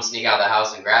they would come sneak out of the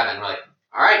house and grab it. And we're like,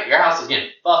 all right, your house is getting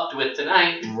fucked with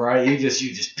tonight. Right, you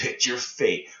just picked your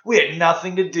fate. We had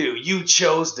nothing to do. You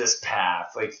chose this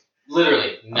path. Like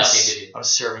literally nothing to do. I'm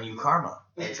serving you karma.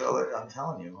 That's all I'm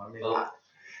telling you. I mean,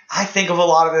 I think of a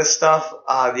lot of this stuff.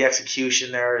 The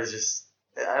execution there is just.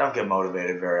 I don't get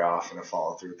motivated very often to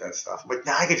follow through with that stuff. But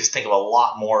now I could just think of a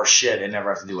lot more shit and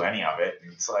never have to do any of it.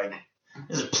 It's like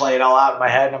just play it all out in my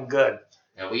head and I'm good.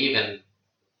 Yeah, we even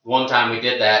one time we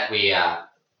did that. We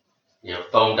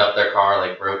foamed up their car,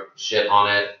 like wrote shit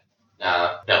on it.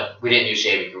 No, we didn't use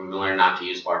shaving cream. We learned not to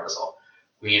use Barbasol.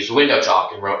 We used window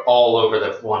chalk and wrote all over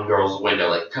the one girl's window,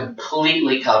 like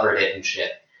completely covered it in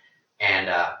shit. And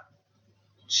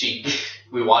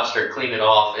we watched her clean it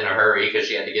off in a hurry because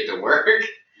she had to get to work.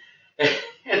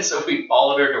 And so we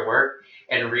followed her to work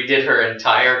and redid her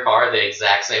entire car the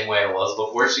exact same way it was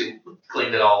before she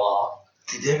cleaned it all off.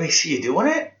 Did anybody see you doing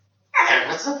it?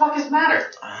 What's the fuck is the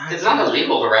matter? It's not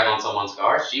illegal to write on someone's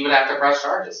car. She would have to press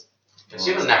charges.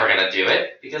 She was never going to do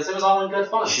it because it was all in good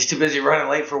fun. She's too busy running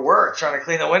late for work, trying to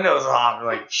clean the windows off.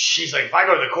 She's like, if I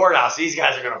go to the courthouse, these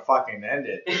guys are going to fucking end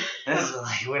it.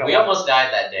 We almost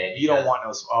died that day. You don't want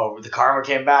no. Oh, the karma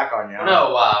came back on you. Huh?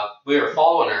 No, we were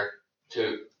following her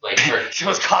to, she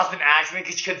was causing an accident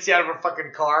because she couldn't see out of her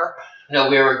fucking car? No,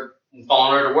 we were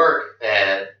following her to work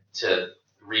to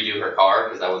redo her car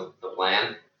because that was the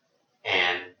plan.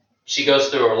 And she goes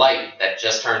through a light that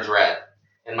just turns red.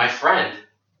 And my friend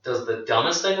does the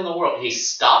dumbest thing in the world. He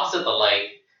stops at the light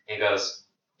and goes,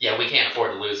 yeah, we can't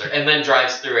afford to lose her. And then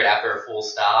drives through it after a full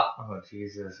stop. Oh,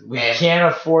 Jesus. We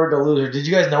can't afford to lose her. Did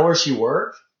you guys know where she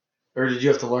worked? Or did you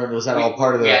have to learn? Was that all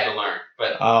part of the... We had to learn.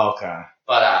 Oh, okay.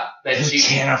 But then she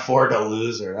can't afford to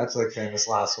lose her. That's like famous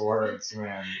last words,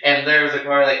 man. And there was a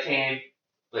car that came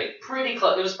pretty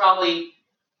close. It was probably...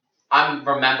 I'm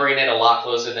remembering it a lot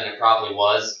closer than it probably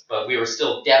was, but we were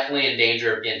still definitely in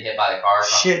danger of getting hit by the car.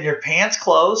 Shit, and your pants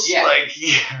closed? Yeah.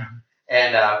 Yeah.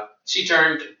 And she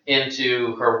turned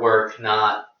into her work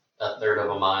not a third of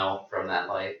a mile from that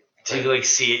light. So you could like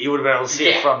see it. You would have been able to see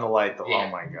it from the light. Though. Yeah.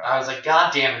 Oh my god! I was like,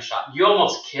 God damn it, Sean. You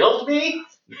almost killed me?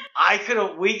 I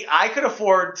could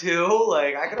afford to.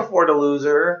 Like I could afford to lose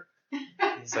her.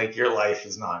 It's like your life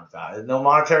is not value. No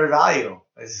monetary value.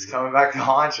 This is coming back to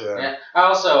haunt you. Yeah. I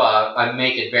also I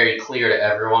make it very clear to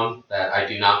everyone that I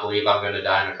do not believe I'm going to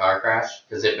die in a car crash.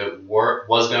 Because if it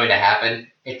was going to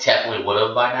happen, it definitely would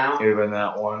have by now. You'd have been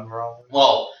that one, probably.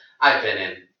 Well, I've been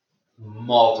in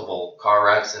multiple car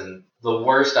wrecks, and the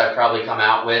worst I've probably come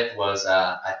out with was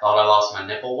I thought I lost my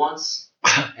nipple once.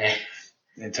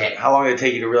 How long did it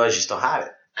take you to realize you still had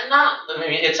it?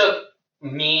 It took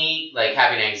me like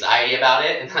having anxiety about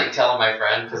it and like telling my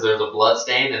friend because there was a blood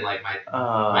stain and like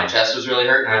my chest was really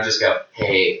hurting, and I'd just go,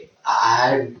 "Hey,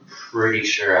 I'm pretty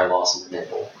sure I lost my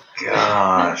nipple."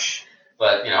 Gosh.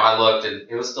 But I looked and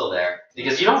it was still there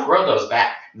because you don't grow those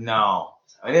back. No.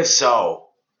 I mean, if so,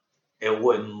 it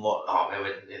wouldn't look. Oh,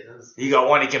 it was. You got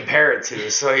one to compare it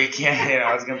to, so you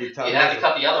can't. It's gonna be tough. You have to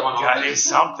cut the other one off. Gotta do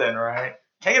something, right?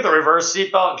 Can't get the reverse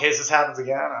seatbelt in case this happens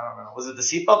again. I don't know. Was it the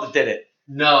seatbelt that did it?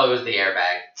 No, it was the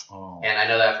airbag. Oh. And I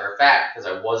know that for a fact because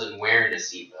I wasn't wearing a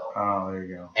seatbelt. Oh, there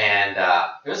you go. And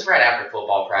it was right after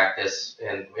football practice,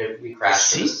 and we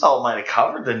crashed. The seatbelt might have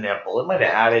covered the nipple. It might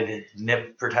have added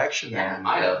nip protection there. Yeah, it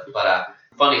might have. But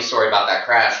funny story about that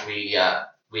crash. We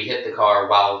hit the car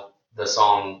while the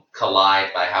song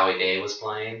 "Collide" by Howie Day was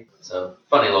playing. So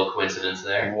funny little coincidence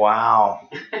there. Wow.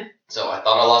 So I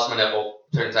thought I lost my nipple.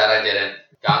 Turns out I didn't.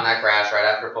 Got in that crash right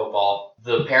after football.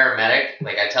 The paramedic,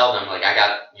 like I tell them, like I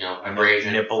got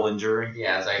abrasion, nipple injury.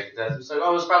 Yeah, it's like it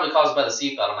was probably caused by the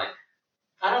seatbelt. I'm like,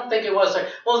 I don't think it was. Like,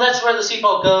 well, that's where the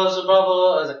seatbelt goes. Blah blah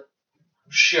blah. I was like,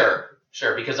 sure,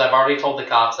 because I've already told the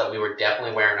cops that we were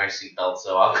definitely wearing our seatbelts.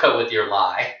 So I'll go with your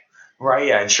lie. Right?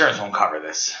 Yeah, insurance won't cover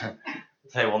this.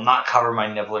 They will not cover my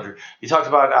nipple injury. You talked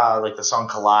about like the song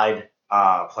 "Collide."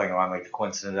 Playing on like the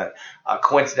coincidence that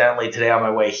coincidentally today on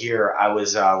my way here I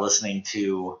was listening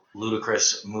to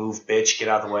Ludacris "Move Bitch Get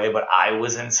Out of the Way," but I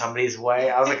was in somebody's way.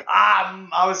 I was like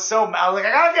I was so mad. I was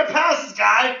like, I gotta get past this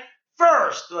guy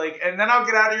first, like, and then I'll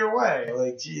get out of your way.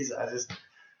 Like, geez,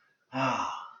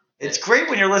 it's great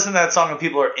when you're listening to that song and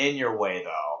people are in your way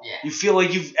though. Yeah. You feel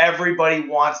like everybody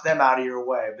wants them out of your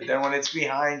way, but then when it's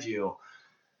behind you.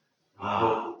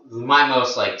 My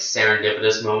most like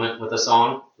serendipitous moment with the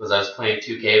song was I was playing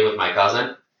 2K with my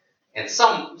cousin, and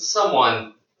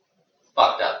someone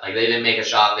fucked up. Like they didn't make a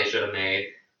shot they should have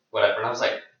made, whatever. And I was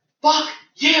like, "Fuck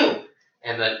you!"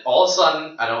 And then all of a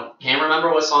sudden, can't remember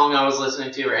what song I was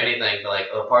listening to or anything, but like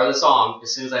a part of the song,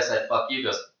 as soon as I said "fuck you,"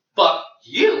 goes "fuck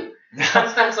you."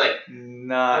 I was like,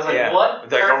 what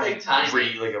perfect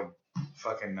timing. Like a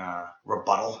fucking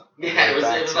rebuttal. Yeah, it was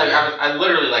like I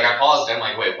literally like I paused and I'm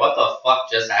like, wait, what the fuck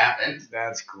just happened?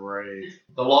 That's great.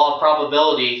 The law of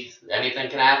probability, anything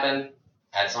can happen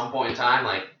at some point in time.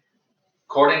 Like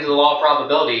according to the law of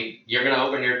probability,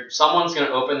 someone's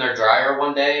gonna open their dryer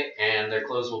one day and their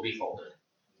clothes will be folded.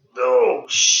 Oh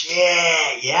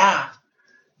shit! Yeah.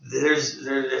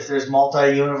 If there's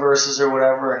multi-universes or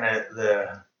whatever, and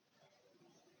the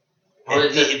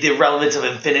relevance of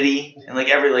infinity, and like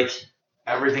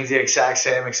everything's the exact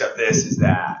same except this is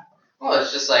that. Well,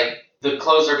 it's just like the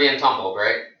clothes are being tumbled,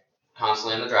 right?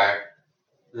 Constantly in the dryer.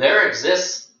 There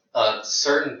exists a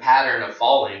certain pattern of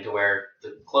falling to where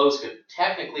the clothes could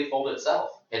technically fold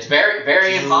itself. It's very,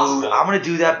 very impossible. I'm gonna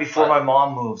do that before my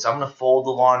mom moves. I'm gonna fold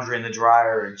the laundry in the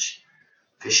dryer, and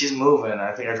because she's moving,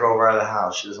 I think I drove her out of the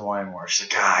house. She doesn't want anymore.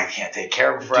 She's like, I can't take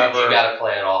care of her forever. Dude, you gotta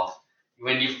play it off.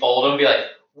 When you fold them, be like,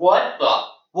 what the?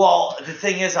 Well, the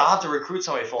thing is, I'll have to recruit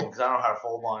somebody to fold them because I don't know how to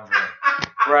fold laundry.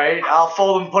 Right? I'll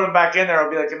fold them, put them back in there.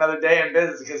 It'll be like another day in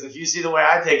business because if you see the way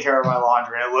I take care of my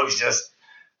laundry, it looks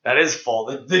that is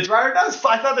folded. The dryer does.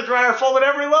 I thought the dryer folded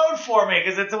every load for me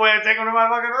because it's the way I take them to my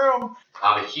fucking room.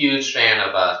 I'm a huge fan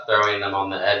of throwing them on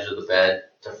the edge of the bed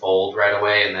to fold right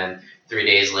away and then 3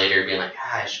 days later being like,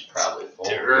 I should probably fold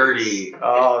dirty. these.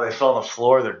 Oh, they fell on the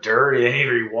floor. They're dirty. They need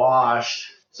to be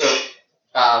washed. So,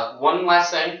 one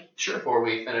last thing before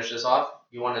we finish this off.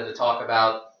 You wanted to talk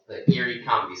about the Erie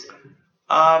comedy scene.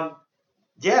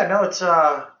 Yeah,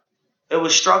 no, it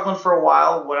was struggling for a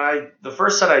while. The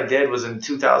first set I did was in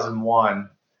 2001,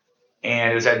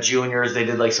 and it was at Juniors. They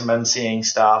did like some MCing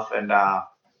stuff, and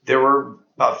there were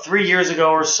about 3 years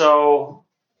ago or so.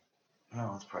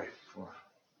 No, it's probably 4.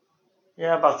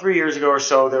 Yeah, about 3 years ago or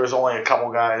so, there was only a couple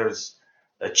guys. There was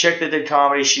a chick that did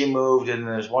comedy. She moved, and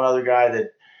there's one other guy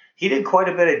that he did quite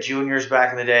a bit at Juniors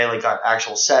back in the day, like got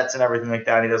actual sets and everything like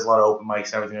that. He does a lot of open mics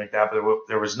and everything like that, but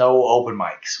there was no open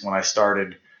mics when I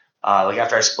started. Like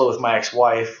after I split with my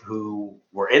ex-wife, who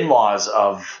were in-laws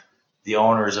of the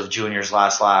owners of Junior's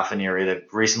Last Laugh in Erie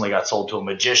that recently got sold to a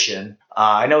magician.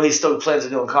 I know he still plans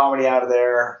on doing comedy out of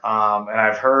there, and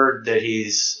I've heard that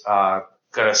he's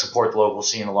going to support the local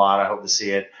scene a lot. I hope to see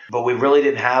it. But we really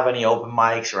didn't have any open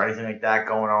mics or anything like that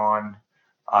going on.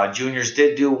 Juniors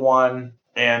did do one,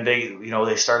 and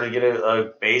they started to get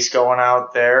a base going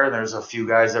out there, and there's a few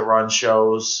guys that run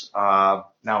shows.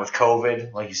 Now with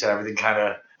COVID, like you said, everything kind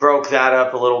of broke that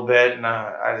up a little bit, and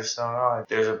I just don't know.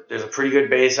 There's a pretty good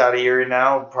base out of Erie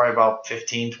now, probably about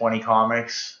 15, 20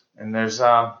 comics, and there's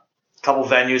a couple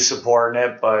venues supporting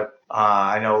it, but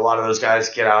I know a lot of those guys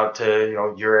get out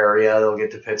to your area. They'll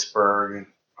get to Pittsburgh.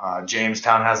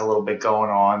 Jamestown has a little bit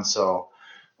going on, so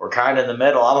we're kind of in the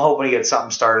middle. I'm hoping to get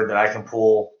something started that I can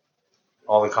pull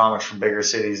all the comics from bigger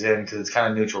cities in, because it's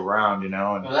kind of neutral ground, And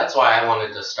Well, that's why I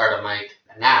wanted to start a mic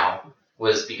now,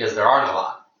 was because there aren't a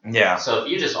lot. Yeah. So if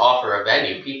you just offer a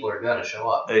venue, people are going to show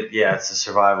up. It's a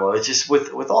survival. It's just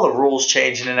with all the rules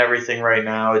changing and everything right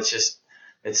now, it's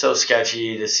so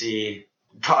sketchy to see.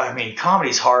 I mean,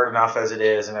 comedy's hard enough as it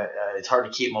is, and it's hard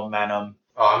to keep momentum.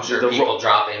 Oh, I'm sure people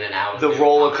drop in and out. The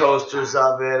roller coasters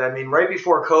of it. I mean, right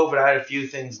before COVID, I had a few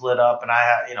things lit up, and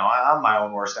I'm my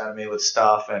own worst enemy with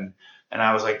stuff, and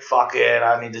I was like, fuck it,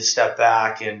 I need to step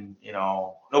back, and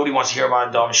nobody wants to hear my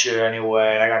dumb shit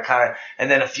anyway. And I got and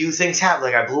then a few things happened.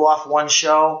 Like I blew off one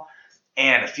show,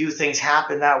 and a few things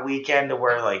happened that weekend to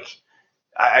where like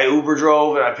I Uber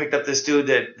drove, and I picked up this dude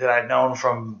that I'd known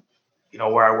from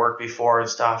where I worked before and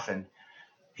stuff, and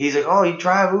he's like, oh, you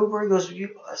drive Uber? He goes,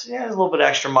 I said, yeah, there's a little bit of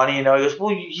extra money, He goes, well,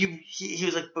 he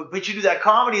was like, but you do that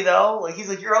comedy though. Like he's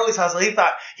like, you're always hustling.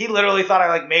 He literally thought I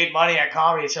like made money at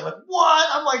comedy. So I'm like, what?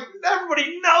 I'm like,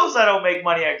 everybody knows I don't make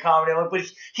money at comedy. I'm like, but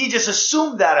he just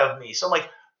assumed that of me. So I'm like,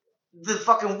 the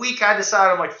fucking week I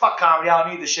decided, I'm like, fuck comedy, I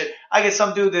don't need this shit. I get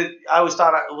some dude that I always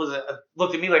thought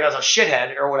looked at me like I was a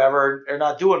shithead or whatever, or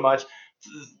not doing much.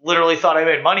 Literally thought I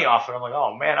made money off it. I'm like,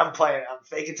 oh man, I'm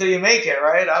fake it till you make it,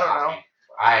 right? I don't know.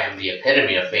 I am the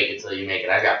epitome of fake it till you make it.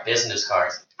 I got business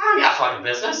cards. I don't got fucking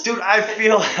business. Dude, I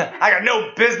feel I got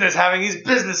no business having these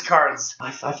business cards.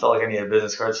 I felt like I needed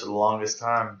business cards for the longest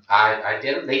time. I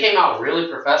did. They came out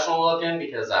really professional looking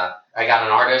because I got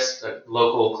an artist, a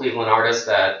local Cleveland artist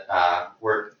that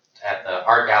worked at the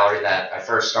art gallery that I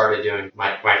first started doing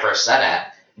my first set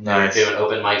at. Nice. They were doing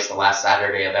open mics the last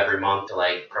Saturday of every month to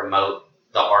like promote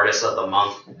the artist of the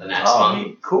month the next month.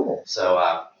 Oh, cool.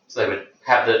 So they would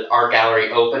have the art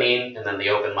gallery opening and then the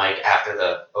open mic after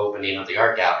the opening of the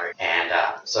art gallery. And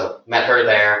so met her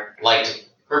there, liked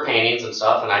her paintings and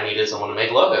stuff, and I needed someone to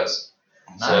make logos.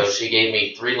 Nice. So she gave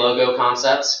me 3 logo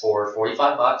concepts for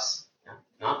 $45.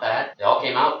 Not bad. They all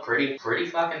came out pretty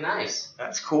fucking nice.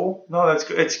 That's cool. No, that's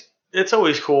good. It's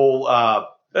always cool.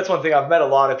 That's one thing. I've met a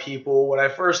lot of people. When I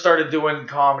first started doing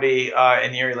comedy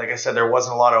in Erie, like I said, there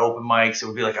wasn't a lot of open mics. It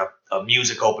would be like a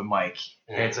music open mic.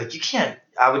 Mm. And it's like, you can't.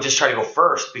 I would just try to go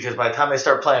first, because by the time they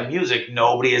start playing music,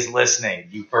 nobody is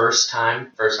listening. First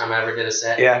time I ever did a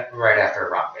set? Yeah. Right after a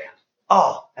rock band.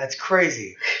 Oh, that's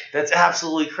crazy. That's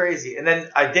absolutely crazy. And then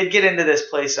I did get into this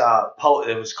place,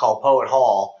 it was called Poet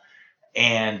Hall,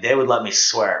 and they would let me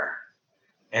swear.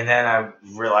 And then I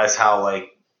realized how, like,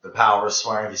 the power of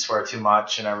swearing if you swear too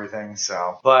much and everything.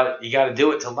 So, but you got to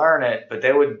do it to learn it. But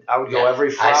I would go every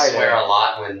Friday. I swear a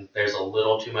lot when there's a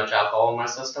little too much alcohol in my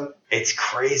system. It's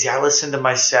crazy. I listened to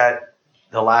my set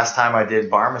the last time I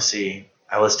did Barmacy.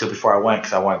 I listened to it before I went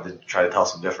because I wanted to try to tell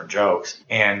some different jokes.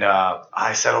 And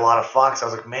I said a lot of fucks. I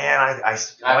was like, man,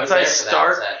 once I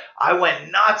start, I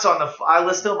went nuts on I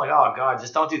listened to them like, oh God,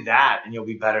 just don't do that and you'll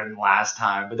be better than last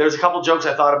time. But there's a couple jokes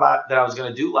I thought about that I was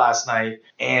going to do last night.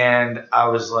 And I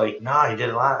was like, nah, you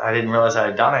did a lot. I didn't realize I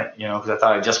had done it, because I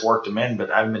thought I just worked them in,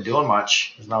 but I haven't been doing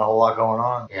much. There's not a whole lot going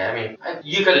on. Yeah, I mean,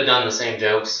 you could have done the same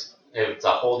jokes. It's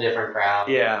a whole different crowd.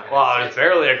 Yeah, well, it's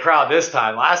barely a crowd this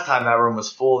time. Last time that room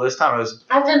was full. This time it was...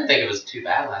 I didn't think it was too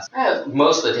bad last time.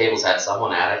 Most of the tables had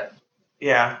someone at it.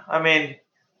 Yeah, I mean,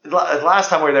 last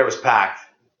time we were there was packed.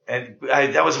 And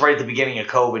that was right at the beginning of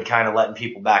COVID, kind of letting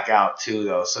people back out too,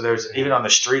 though. So there's even on the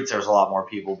streets, there's a lot more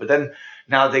people. But then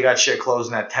now that they got shit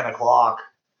closing at 10 o'clock,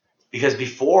 because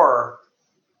before,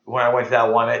 when I went to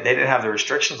that one, they didn't have the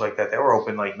restrictions like that. They were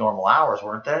open like normal hours,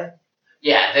 weren't they?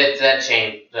 Yeah, that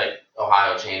changed. Like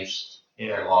Ohio changed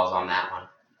their laws on that one.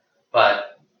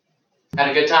 But had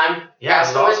a good time. Yeah, it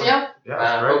was awesome.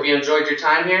 Yeah, hope you enjoyed your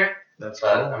time here. That's cool.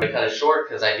 I'm going to cut it short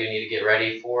because I do need to get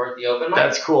ready for the open mic.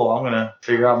 That's cool. I'm going to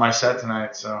figure out my set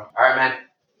tonight. So. All right, man.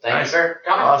 Thank you for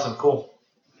coming. Awesome. Cool.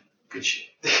 Good shit.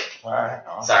 All right.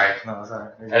 Awesome. Sorry. No, sorry.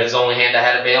 That was the only hand I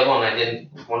had available, and I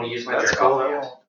didn't want to use my jerk off.